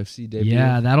UFC debut.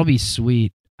 Yeah, that'll be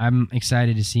sweet. I'm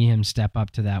excited to see him step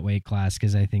up to that weight class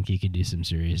because I think he could do some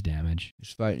serious damage.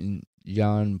 He's fighting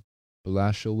Jan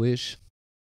Blachowicz.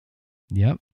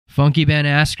 Yep. Funky Van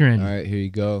Askren. All right, here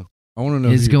you go. I want to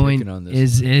know is who you're going picking on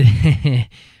this one.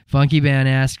 Funky Van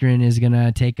Askren is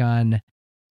gonna take on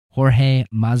Jorge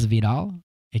Masvidal,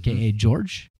 aka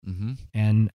George, Mm-hmm.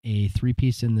 and a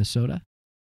 3-piece in the soda,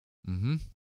 Mm-hmm.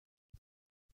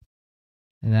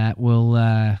 and that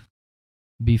will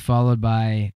be followed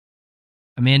by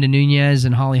Amanda Nunes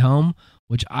and Holly Holm,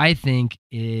 which I think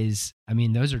is, I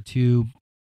mean, those are two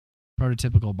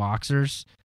prototypical boxers.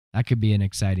 That could be an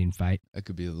exciting fight. That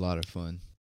could be a lot of fun.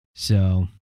 So,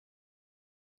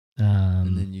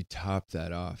 And then you top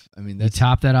that off. I mean, you that's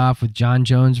top that off with John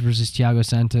Jones versus Thiago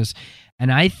Santos.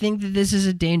 And I think that this is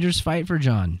a dangerous fight for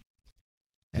John.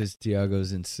 because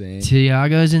Thiago's insane.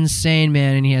 Thiago's insane,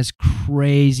 man, and he has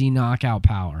crazy knockout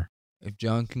power. If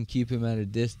John can keep him at a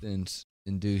distance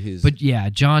and do his, But yeah,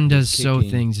 John does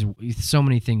kicking. so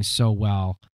many things so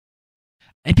well.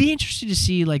 I'd be interested to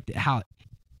see like how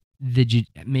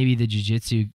maybe the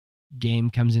jiu-jitsu game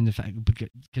comes into fact,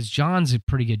 because John's a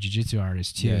pretty good jiu-jitsu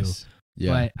artist too. yes,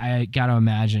 yeah, But I got to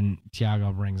imagine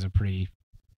Thiago brings a pretty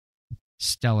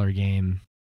stellar game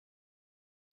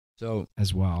so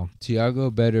as well.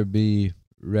 Thiago better be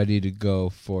ready to go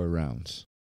 4 rounds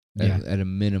Yeah. at a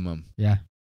minimum. Yeah.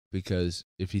 Because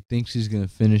if he thinks he's gonna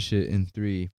finish it in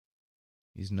 3,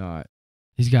 he's not.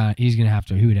 He's gonna have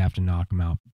to. He would have to knock him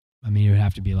out. I mean, it would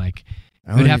have to be like,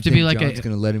 I would don't have even to be think like John's a-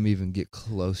 gonna let him even get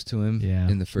close to him. yeah.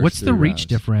 In the first. What's the 3 reach rounds.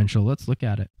 differential? Let's look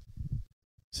at it.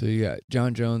 So you got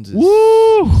John Jones is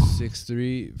Woo!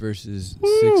 6'3" versus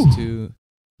Woo! 6'2",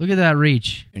 Look at that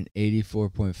reach. and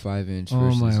 84.5 inch Oh,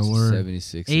 versus my word.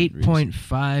 76 inch.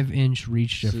 8.5-inch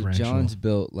reach So differential. John's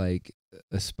built like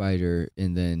a spider,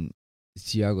 and then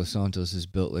Thiago Santos is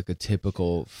built like a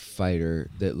typical fighter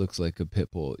that looks like a pit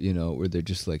bull, where they're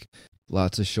just like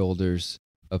lots of shoulders,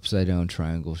 upside down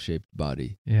triangle shaped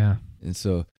body. Yeah. And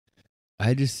so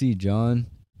I just see John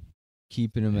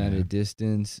keeping him at Yeah. a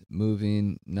distance,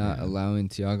 moving, not Yeah. allowing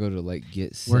Thiago to like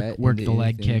get set. Work into the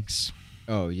leg anything. kicks,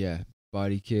 Oh yeah,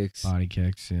 body kicks, body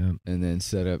kicks. Yeah. and then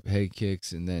set up head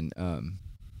kicks, and then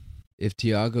if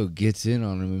Thiago gets in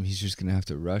on him, he's just gonna have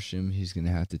to rush him. He's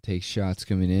gonna have to take shots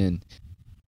coming in,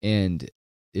 and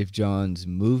if John's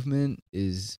movement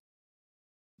is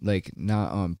like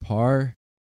not on par,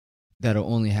 that'll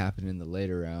only happen in the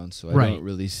later rounds. So I Right. don't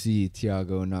really see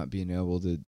Thiago not being able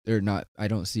to, or not. I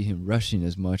don't see him rushing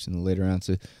as much in the later rounds.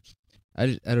 So I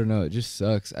don't know. It just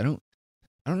sucks. I don't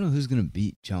know who's gonna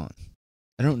beat John.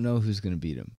 I don't know who's gonna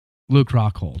beat him. Luke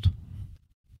Rockhold.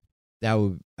 That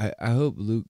would. I hope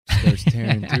Luke starts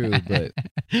tearing through, but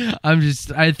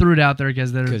I threw it out there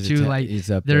because there are 'cause two light.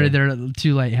 he's up There there. are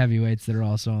two light heavyweights that are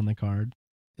also on the card,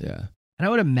 Yeah. and I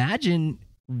would imagine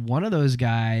one of those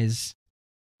guys,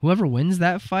 whoever wins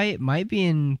that fight, might be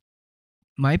in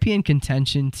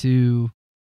contention to.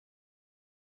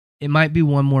 It might be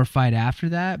one more fight after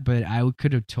that, but I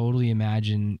could have totally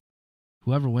imagined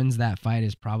whoever wins that fight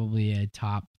is probably a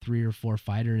top 3 or 4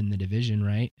 fighter in the division,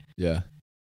 right? Yeah.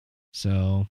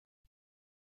 So,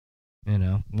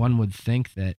 one would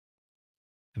think that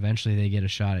eventually they get a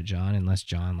shot at John, unless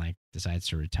John like decides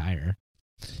to retire.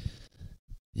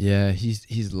 Yeah.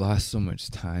 He's lost so much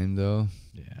time though.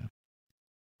 Yeah,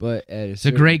 But it's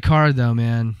a great card though,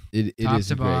 man. It top is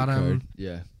to a great bottom. card.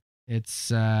 Yeah.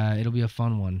 It's it'll be a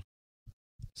fun one.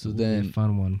 So It'll be a then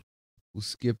fun one. we'll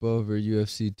skip over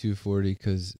UFC 240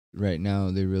 because right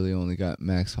now they really only got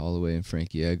Max Holloway and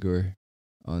Frankie Edgar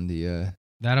on the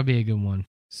That'll be a good one.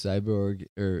 Cyborg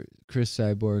or Chris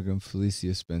Cyborg and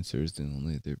Felicia Spencer is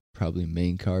their probably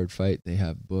main card fight they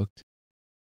have booked,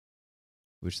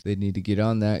 which they need to get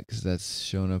on that because that's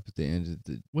showing up at the end of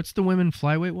the. What's the women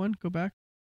flyweight one? Go back.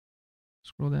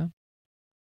 Scroll down.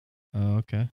 Oh,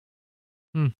 okay.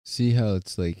 See how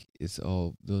it's like it's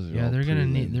all those are. Yeah, all they're gonna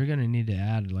prelim. need to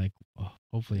add like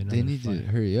hopefully another. They need fight. to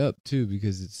hurry up too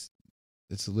because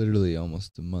it's literally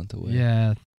almost a month away.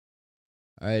 Yeah.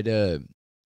 All right.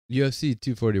 UFC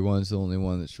 241 is the only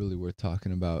one that's really worth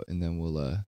talking about, and then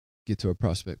we'll get to our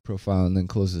prospect profile and then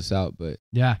close this out. But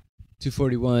Yeah.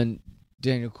 241,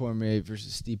 Daniel Cormier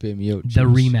versus Stipe Miocic. The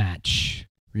rematch.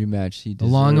 Rematch. He The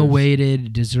deserves.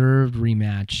 long-awaited, deserved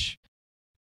rematch.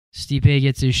 Stipe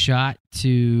gets his shot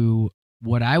to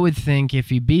what I would think, if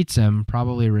he beats him,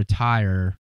 probably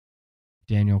retire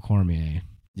Daniel Cormier.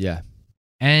 Yeah.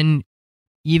 And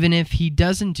even if he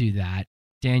doesn't do that,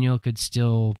 Daniel could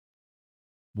still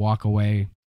walk away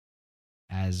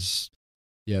as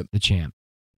the champ.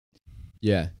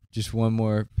 Yeah. Just one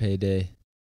more payday.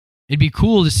 It'd be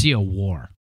cool to see a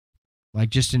war. Like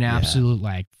just an absolute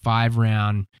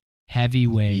 5-round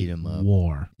heavyweight Beat 'em up.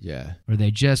 war. Yeah. Where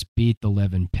they just beat the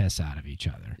living piss out of each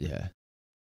other. Yeah.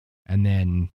 And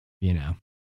then,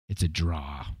 it's a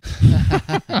draw.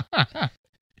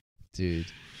 Dude.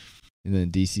 And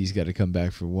then DC's got to come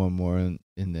back for one more, and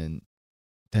then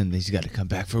he's got to come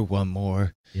back for one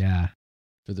more. Yeah.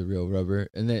 For the real rubber.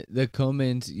 And the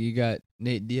co-mains, you got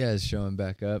Nate Diaz showing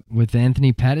back up. With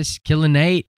Anthony Pettis, killing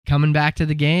Nate, coming back to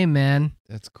the game, man.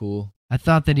 That's cool. I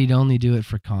thought that he'd only do it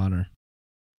for Connor.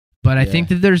 But I think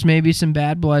that there's maybe some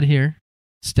bad blood here.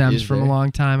 Stems from a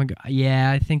long time ago.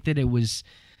 Yeah, I think that it was...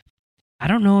 I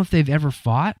don't know if they've ever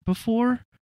fought before.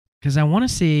 Because I want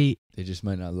to say... They just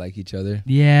might not like each other.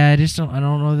 Yeah, I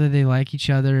don't know that they like each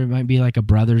other. It might be like a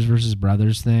brothers versus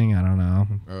brothers thing. I don't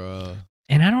know.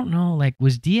 And I don't know,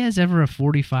 was Diaz ever a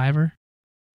 45er?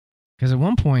 Because at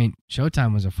one point,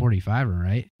 Showtime was a 45er,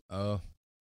 right? Oh.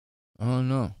 I don't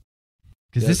know.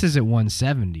 Because this is at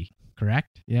 170,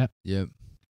 correct? Yep.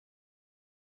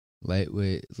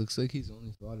 Lightweight. It looks like he's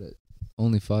only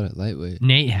fought at lightweight.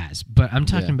 Nate has, but I'm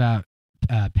talking about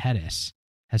Pettis.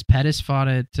 Has Pettis fought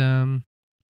at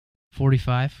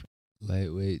 45?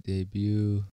 Lightweight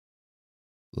debut.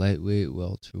 Lightweight,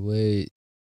 welterweight.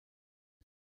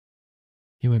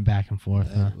 He went back and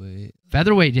forth. Lightweight.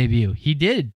 Featherweight debut. He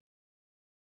did.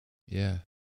 Yeah.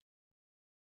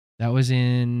 That was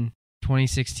in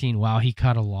 2016. Wow, he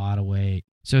cut a lot of weight.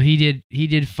 So he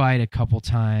did fight a couple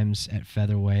times at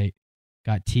featherweight.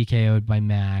 Got TKO'd by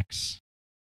Max.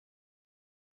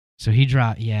 So he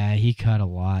dropped. Yeah, he cut a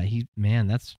lot.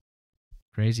 That's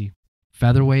crazy.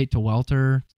 Featherweight to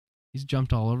welter. He's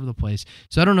jumped all over the place.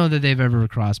 So I don't know that they've ever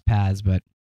crossed paths, but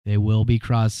they will be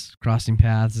crossing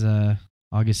paths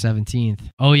August 17th.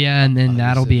 Oh yeah, and then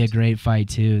that'll be a great fight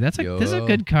too. This is a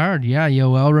good card. Yeah,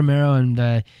 Yoel Romero and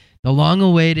the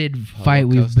long-awaited fight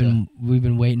we've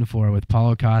been waiting for with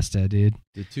Paulo Costa, dude.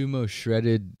 The two most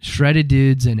shredded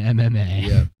dudes in MMA.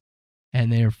 Yeah.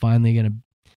 And they are finally gonna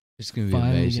be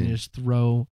amazing. Just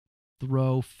throw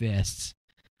fists.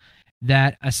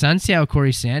 That Asunciao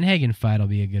Corey Sandhagen fight will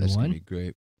be a good one. That's gonna be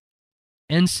great.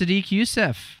 And Sadiq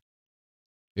Youssef.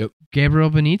 Yep.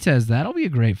 Gabriel Benitez, that'll be a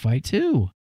great fight too.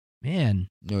 Man.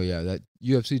 Oh yeah, that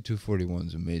UFC 241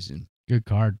 is amazing. Good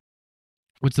card.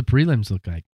 What's the prelims look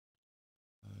like?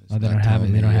 They don't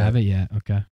have it yet.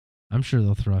 Okay. I'm sure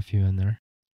they'll throw a few in there.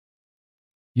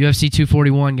 UFC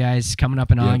 241, guys, coming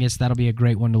up in August. That'll be a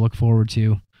great one to look forward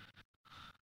to.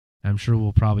 I'm sure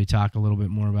we'll probably talk a little bit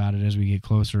more about it as we get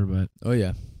closer, but... Oh,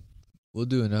 yeah. We'll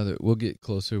do another. We'll get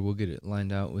closer. We'll get it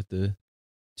lined out with the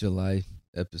July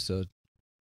episode.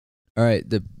 All right,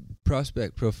 the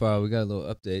prospect profile, we got a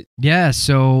little update. Yeah,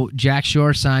 so Jack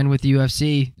Shore signed with the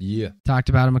UFC. Yeah. Talked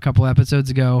about him a couple episodes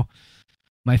ago.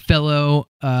 My fellow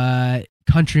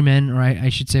countryman, or I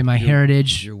should say my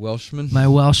heritage. Your Welshman? My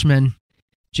Welshman,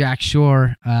 Jack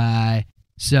Shore.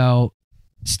 So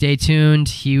stay tuned.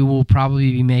 He will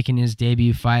probably be making his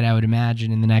debut fight, I would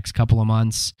imagine, in the next couple of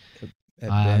months. At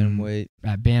bantamweight.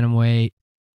 At bantamweight.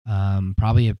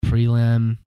 Probably a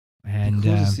prelim. And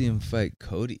cool to see him fight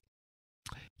Cody.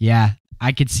 Yeah,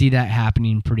 I could see that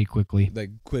happening pretty quickly. Like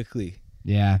quickly.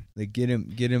 Yeah. Like get him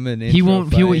an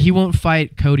intro he won't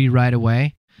fight Cody right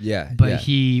away. Yeah. But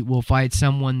he will fight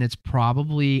someone that's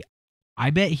probably I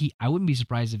wouldn't be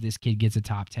surprised if this kid gets a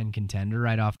top 10 contender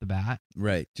right off the bat.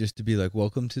 Right. Just to be like,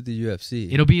 welcome to the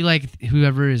UFC. It'll be like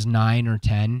whoever is 9 or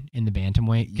 10 in the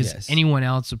bantamweight. Because anyone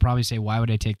else would probably say, why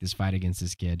would I take this fight against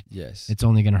this kid? Yes. It's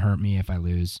only going to hurt me if I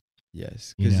lose.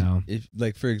 Yes. Because if,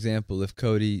 like, for example, if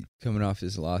Cody coming off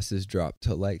his losses dropped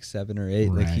to like 7 or 8,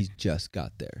 like he just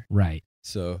got there. Right.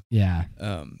 So yeah.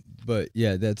 But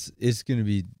yeah, it's gonna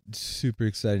be super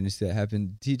exciting to see that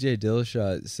happen. TJ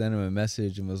Dillashaw sent him a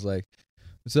message and was like,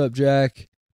 "What's up, Jack?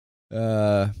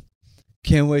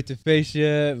 Can't wait to face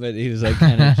you." But he was like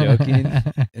kind of joking,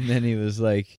 and then he was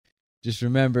like, "Just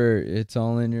remember, it's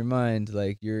all in your mind.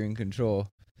 Like you're in control."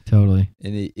 Totally.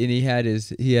 And he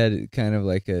had kind of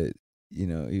like a, he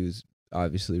was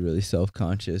obviously really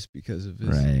self-conscious because of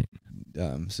his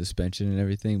suspension and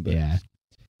everything. But yeah.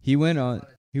 He went on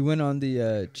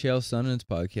the Chael Sonnen's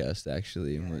podcast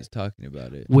actually and was talking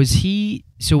about it. Was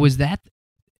that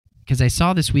because I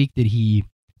saw this week that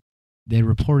they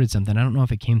reported something. I don't know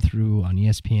if it came through on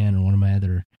ESPN or one of my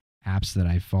other apps that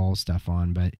I follow stuff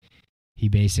on, but he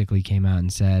basically came out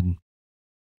and said,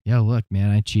 "Yo, look,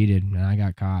 man, I cheated and I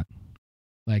got caught."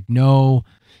 Like no,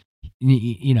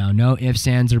 no ifs,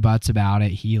 ands, or buts about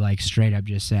it. He like straight up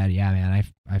just said, "Yeah, man,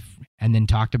 and then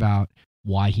talked about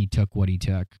why he took what he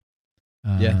took."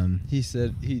 He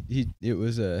said it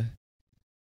was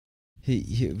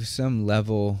some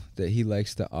level that he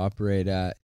likes to operate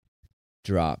at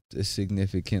dropped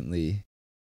significantly,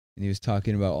 and he was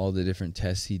talking about all the different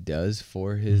tests he does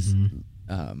for his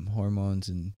hormones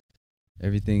and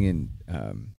everything, and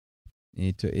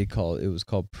it was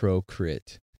called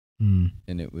Procrit,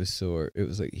 and it was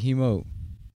like hemo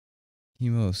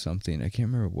something. I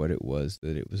can't remember what it was,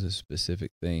 that it was a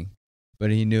specific thing, but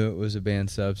he knew it was a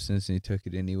banned substance and he took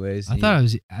it anyways. I thought it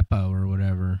was EPO or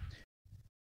whatever.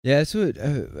 Yeah,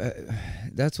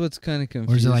 that's what's kind of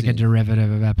confusing. Or is it like a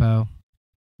derivative of EPO?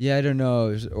 Yeah, I don't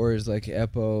know. Or is like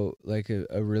EPO like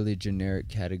a really generic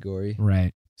category?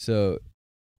 Right. So,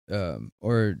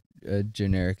 or a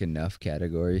generic enough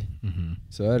category. Mm-hmm.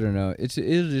 So I don't know.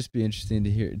 It'll just be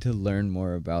interesting to learn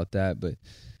more about that. But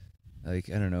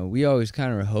like, I don't know. We always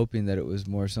kind of were hoping that it was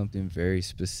more something very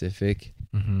specific.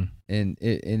 Mm-hmm. And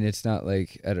it's not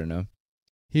like, I don't know.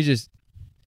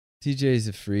 TJ's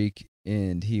a freak,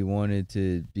 and he wanted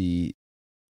to be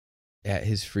at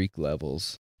his freak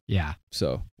levels. Yeah.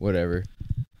 So whatever.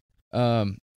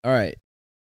 All right.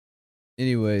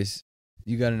 Anyways,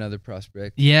 you got another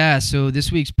prospect? Yeah. So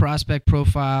this week's prospect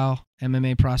profile,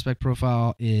 MMA prospect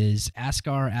profile, is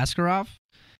Askar Askarov,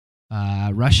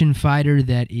 Russian fighter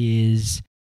that is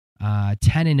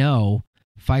 10-0,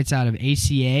 fights out of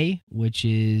ACA, which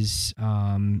is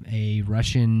a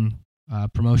Russian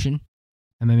promotion,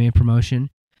 MMA promotion.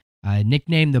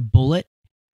 Nicknamed the Bullet.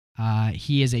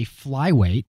 He is a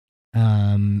flyweight.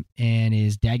 And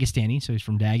is Dagestani, so he's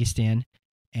from Dagestan,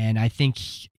 and I think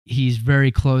he's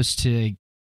very close to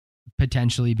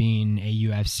potentially being a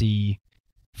UFC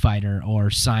fighter or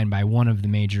signed by one of the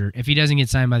major. If he doesn't get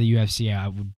signed by the UFC, I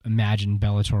would imagine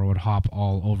Bellator would hop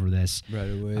all over this right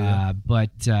away. Yeah.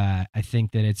 But I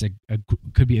think that it's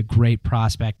could be a great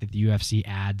prospect that the UFC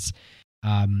adds.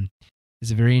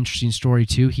 It's a very interesting story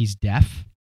too. He's deaf,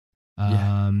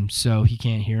 so he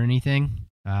can't hear anything.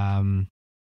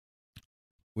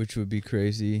 Which would be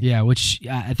crazy. Yeah, which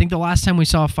I think the last time we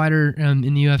saw a fighter in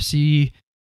the UFC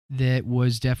that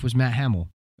was deaf was Matt Hamill.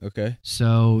 Okay.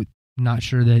 So not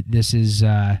sure that this is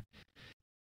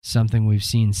something we've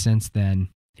seen since then.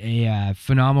 A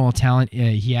phenomenal talent.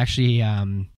 He actually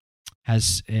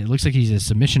has. It looks like he's a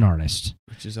submission artist,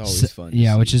 which is always fun.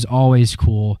 Yeah, which is always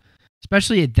cool,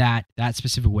 especially at that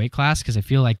specific weight class, because I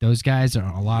feel like those guys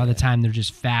are a lot of the time they're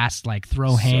just fast, like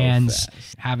throw hands,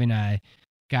 having a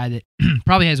guy that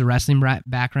probably has a wrestling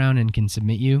background and can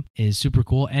submit you is super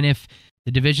cool. And if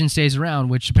the division stays around,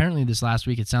 which apparently this last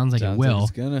week it sounds like it will,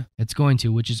 it's going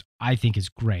to, which is, I think, is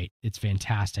great. It's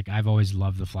fantastic. I've always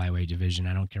loved the flyweight division.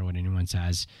 I don't care what anyone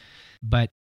says, but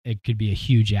it could be a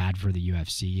huge ad for the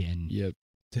UFC and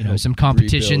some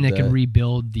competition that could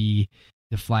rebuild the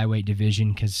flyweight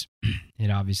division, because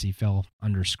it obviously fell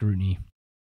under scrutiny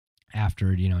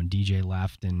after DJ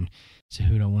left and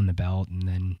Cejudo won the belt. And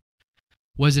then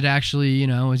was it actually,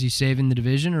 was he saving the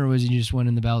division, or was he just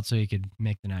winning the belt so he could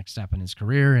make the next step in his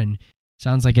career? And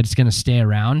sounds like it's going to stay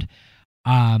around.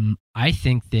 I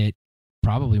think that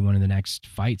probably one of the next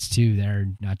fights too there,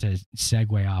 not to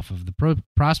segue off of the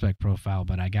prospect profile,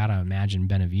 but I got to imagine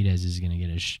Benavidez is going to get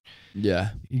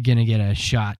a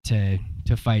shot to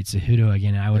fight Cejudo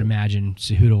again. And I would imagine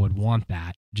Cejudo would want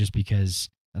that, just because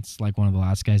that's like one of the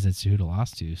last guys that Cejudo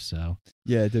lost to. So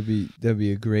yeah, that'd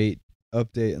be a great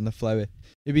update on the flyweight.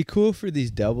 It'd be cool for these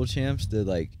double champs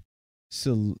to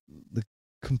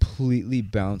completely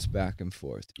bounce back and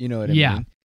forth. You know what I mean?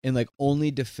 And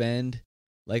only defend,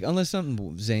 unless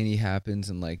something zany happens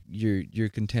and your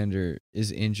contender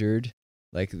is injured,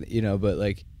 but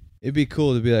it'd be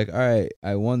cool to be like, all right,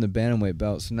 I won the bantamweight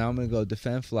belt, so now I'm gonna go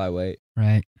defend flyweight.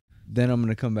 Right. Then I'm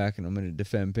gonna come back and I'm gonna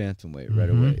defend bantamweight right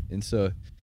away. And so,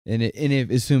 if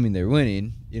assuming they're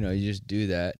winning, you just do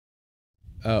that.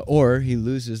 Or he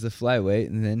loses the flyweight,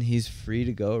 and then he's free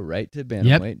to go right to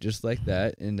bantamweight, just like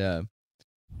that. And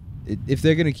if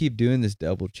they're gonna keep doing this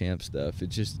double champ stuff,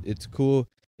 it's cool.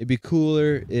 It'd be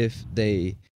cooler if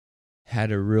they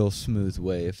had a real smooth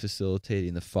way of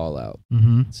facilitating the fallout.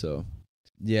 Mm-hmm. So,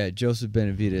 yeah, Joseph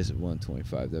Benavidez at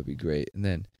 125, that'd be great. And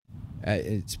then,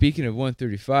 speaking of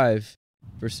 135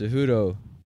 for Cejudo,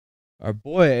 our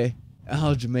boy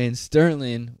Aljamain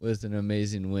Sterling was an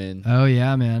amazing win. Oh,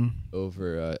 yeah, man.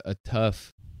 Over a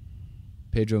tough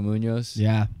Pedro Munoz.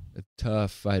 Yeah. A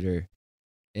tough fighter.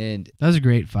 And that was a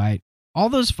great fight. All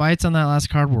those fights on that last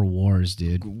card were wars,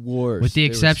 dude. Wars. With the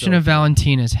exception of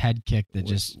Valentina's head kick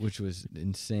which was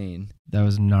insane. That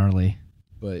was gnarly.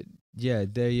 But Yeah,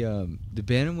 they the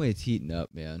bantamweight's heating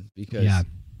up, man, because Yeah.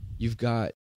 you've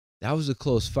got that was a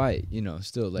close fight,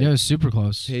 still like Yeah, it was super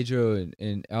close. Pedro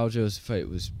and Aljo's fight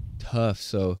was tough,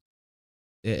 so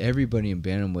everybody in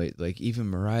bantamweight, like even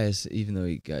Marias, even though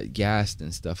he got gassed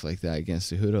and stuff like that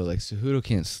against Cejudo, like Cejudo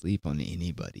can't sleep on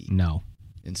anybody. No.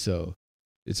 And so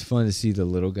it's fun to see the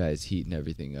little guys heating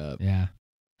everything up. Yeah.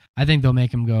 I think they'll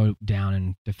make him go down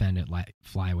and defend at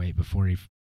flyweight before he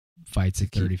fights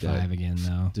at To keep 35 that again,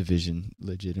 though. Division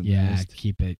legitimized. Yeah,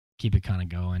 keep it kind of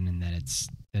going, and that it's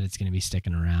going to be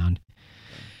sticking around.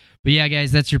 But yeah,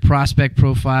 guys, that's your prospect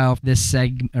profile. This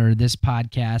this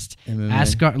podcast.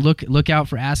 MMA. Look out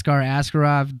for Askar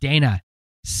Askarov. Dana,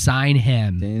 sign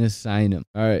him. Dana, sign him.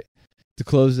 All right. To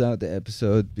close out the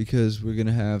episode, because we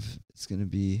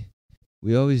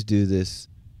always do this.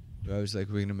 I was like,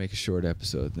 we're going to make a short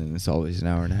episode, and it's always an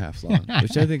hour and a half long,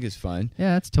 which I think is fine.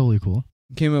 Yeah, that's totally cool.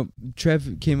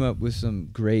 Trev came up with some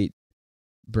great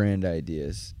brand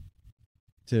ideas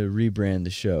to rebrand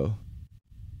the show.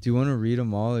 Do you want to read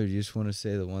them all, or do you just want to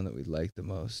say the one that we like the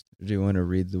most? Or do you want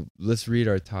to let's read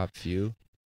our top few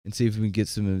and see if we can get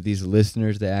some of these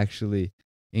listeners to actually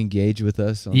engage with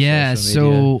us on social media?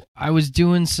 So I was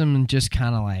doing some just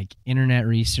kind of like internet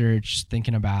research,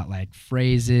 thinking about like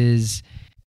phrases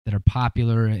that are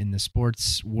popular in the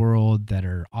sports world that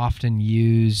are often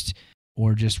used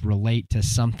or just relate to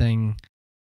something,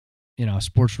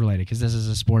 sports related, because this is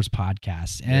a sports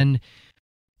podcast. Yeah. And,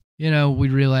 we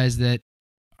realized that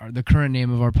the current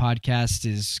name of our podcast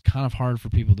is kind of hard for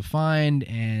people to find,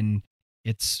 and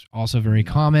it's also very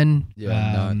common.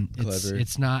 Yeah, not clever.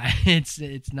 It's not.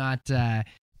 It's not the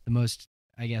most,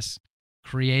 I guess,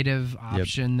 creative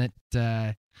option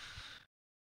that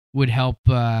would help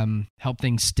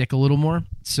things stick a little more.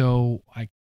 So I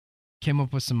came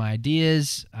up with some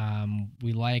ideas.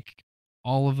 We like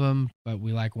all of them, but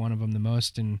we like one of them the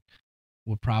most, and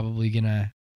we're probably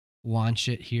gonna launch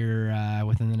it here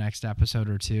within the next episode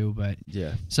or two. But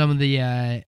yeah, some of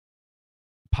the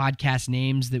podcast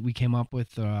names that we came up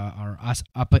with are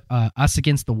Us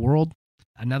Against the World.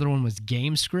 Another one was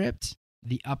Game Script,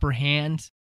 The Upper Hand,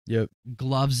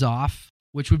 Gloves Off,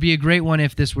 which would be a great one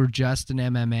if this were just an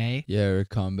MMA. Yeah, or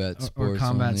combat sports. Or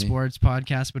combat sports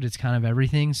podcast, but it's kind of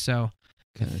everything. So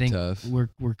kinda I think tough.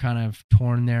 we're kind of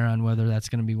torn there on whether that's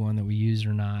going to be one that we use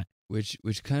or not. Which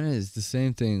kind of is the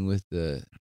same thing with the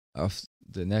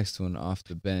next one, Off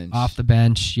the Bench. Off the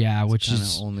Bench, yeah, which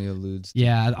is only alludes to.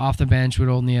 Yeah, Off the Bench would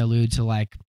only allude to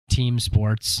like team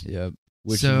sports. Yep.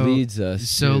 Which leads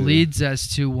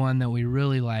us to one that we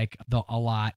really like a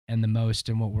lot and the most,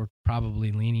 and what we're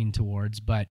probably leaning towards,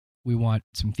 but we want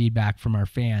some feedback from our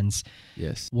fans.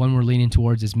 Yes. One we're leaning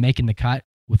towards is Making the Cut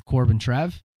with Corbin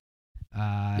Trev.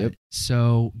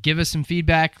 So give us some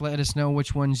feedback. Let us know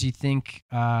which ones you think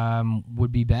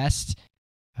would be best.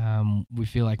 We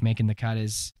feel like Making the Cut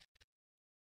is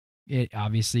it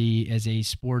obviously as a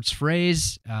sports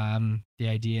phrase. The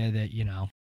idea that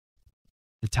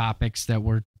the topics that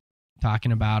we're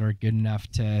talking about are good enough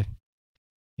to,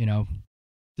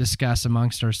 discuss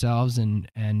amongst ourselves and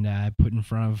put in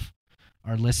front of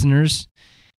our listeners.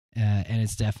 And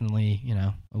it's definitely,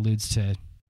 alludes to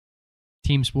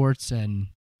team sports and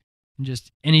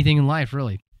just anything in life,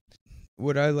 really.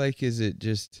 What I like is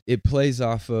it plays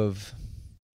off of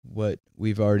what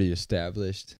we've already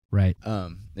established. Right.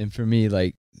 And for me,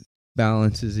 like,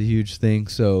 balance is a huge thing.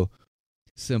 So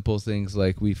simple things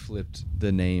like we flipped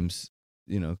the names,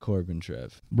 Corbin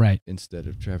Trev. Right. Instead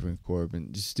of Trevor and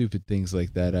Corbin. Just stupid things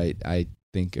like that I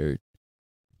think are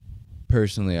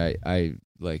personally I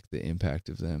like the impact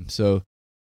of them. So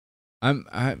I'm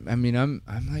like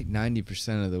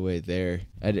 90% of the way there.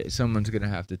 Someone's going to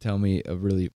have to tell me a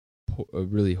really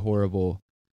horrible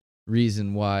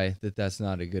reason why that's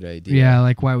not a good idea. Yeah,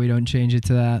 like why we don't change it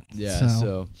to that. Yeah,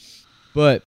 so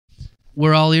but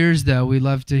we're all ears, though. We'd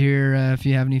love to hear if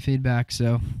you have any feedback.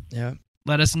 So yeah,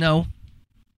 let us know.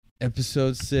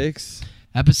 Episode 6,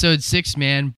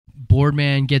 man.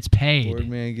 Boardman gets paid.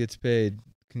 Boardman gets paid.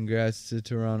 Congrats to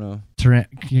Toronto.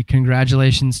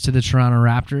 Congratulations to the Toronto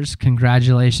Raptors.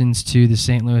 Congratulations to the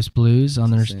St. Louis Blues on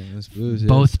their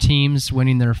both teams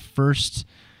winning their first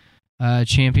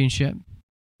championship.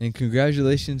 And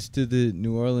congratulations to the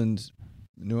New Orleans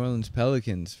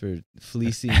Pelicans for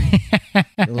fleecing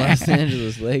the Los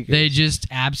Angeles Lakers. They just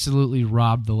absolutely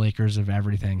robbed the Lakers of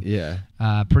everything. Yeah.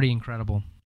 Pretty incredible.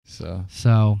 So.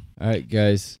 All right,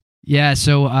 guys. Yeah,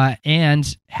 so,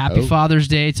 and happy Father's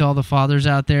Day to all the fathers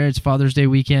out there. It's Father's Day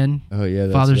weekend. Oh, yeah,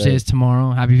 that's Father's right. Day is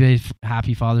tomorrow.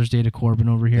 Happy Father's Day to Corbin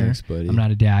over here. Thanks, buddy. I'm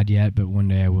not a dad yet, but one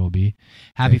day I will be.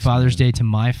 Happy Father's Day to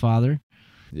my father.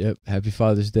 Yep. Happy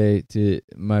Father's Day to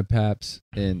my paps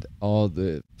and all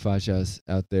the fachas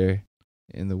out there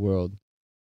in the world.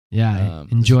 Yeah,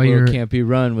 This enjoy world your can't be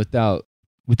run without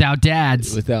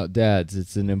dads. dads.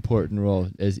 It's an important role,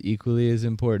 as equally as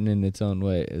important in its own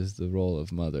way as the role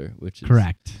of mother, which is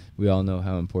Correct. We all know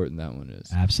how important that one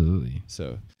is. Absolutely.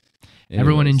 So,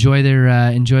 everyone anyways,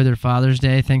 enjoy their Father's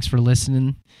Day. Thanks for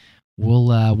listening.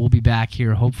 We'll be back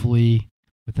here hopefully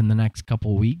within the next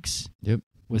couple weeks. Yep.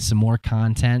 With some more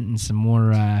content and some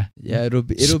more it'll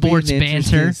be sports an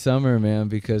interesting banter. summer, man,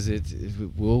 because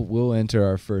we'll enter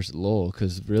our first lull,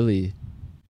 because really,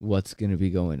 what's gonna be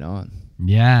going on?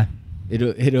 Yeah.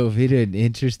 It'll be an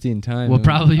interesting time. We'll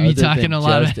probably be other talking than a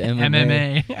lot of just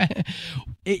MMA.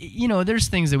 There's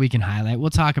things that we can highlight. We'll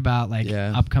talk about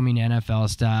upcoming NFL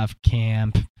stuff,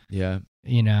 camp. Yeah.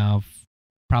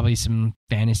 Probably some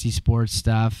fantasy sports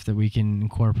stuff that we can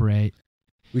incorporate.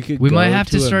 We might have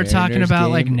to start talking about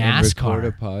like And NASCAR. record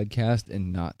a podcast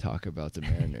and not talk about the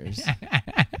Mariners.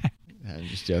 I'm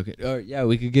just joking. Or yeah,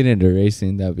 we could get into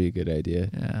racing. That'd be a good idea.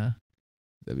 Yeah.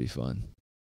 That'd be fun.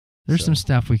 There's some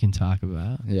stuff we can talk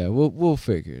about. Yeah, we'll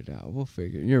figure it out.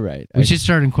 You're right. We should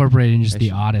start incorporating just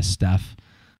the oddest stuff.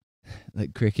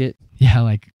 Like cricket? Yeah,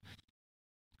 like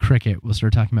cricket. We'll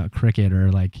start talking about cricket,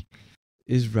 or like,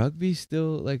 is rugby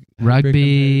still like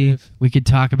rugby? We could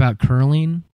talk about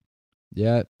curling.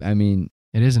 Yeah, I mean,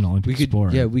 it is an Olympic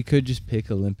sport. Yeah, we could just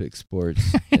pick Olympic sports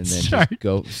and then just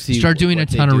go see. Start doing a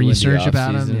ton of research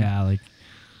about them. Yeah, like,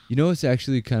 you know what's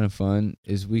actually kind of fun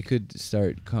is we could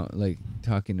start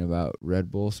talking about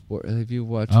Red Bull sport. Have you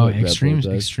watched?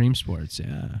 Extreme sports.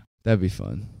 Yeah, that'd be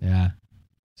fun. Yeah.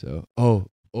 So,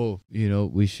 you know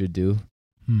what we should do?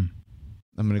 I'm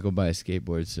gonna go buy a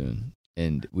skateboard soon,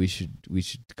 and we should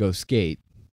go skate.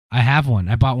 I have one.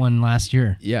 I bought one last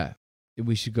year. Yeah.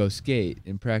 We should go skate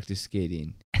and practice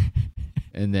skating,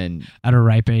 and then at a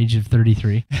ripe age of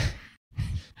 33.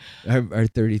 our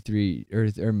 33 or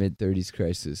our mid-30s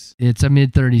crisis. It's a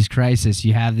mid-30s crisis.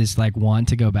 You have this like want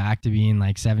to go back to being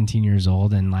like 17 years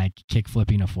old and like kick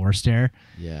flipping a 4-stair.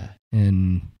 Yeah.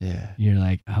 And you're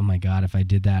like, oh my God, if I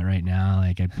did that right now,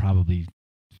 like I'd probably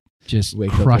just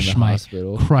crush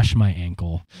my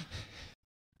ankle.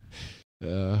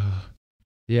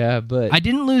 Yeah, but I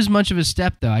didn't lose much of a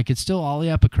step though. I could still ollie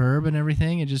up a curb and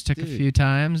everything. It just took a few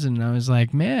times, and I was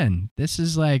like, man, this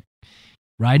is like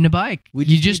riding a bike.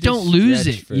 You just don't lose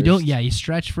it. First. You don't. Yeah, you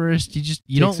stretch first.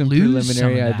 You don't lose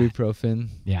preliminary ibuprofen.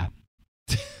 Yeah.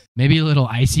 Maybe a little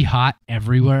icy hot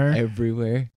everywhere.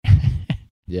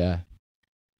 Yeah.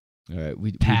 All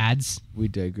right. Pads. We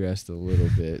digressed a little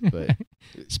bit, but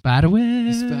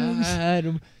Spiderwebs.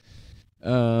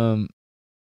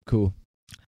 Cool.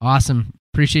 Awesome.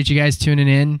 Appreciate you guys tuning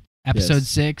in. Episode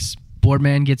 6,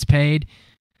 Boardman Gets Paid.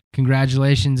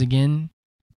 Congratulations again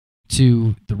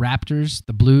to the Raptors,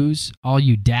 the Blues, all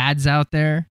you dads out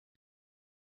there.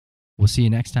 We'll see you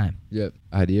next time. Yep.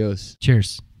 Adios.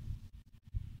 Cheers.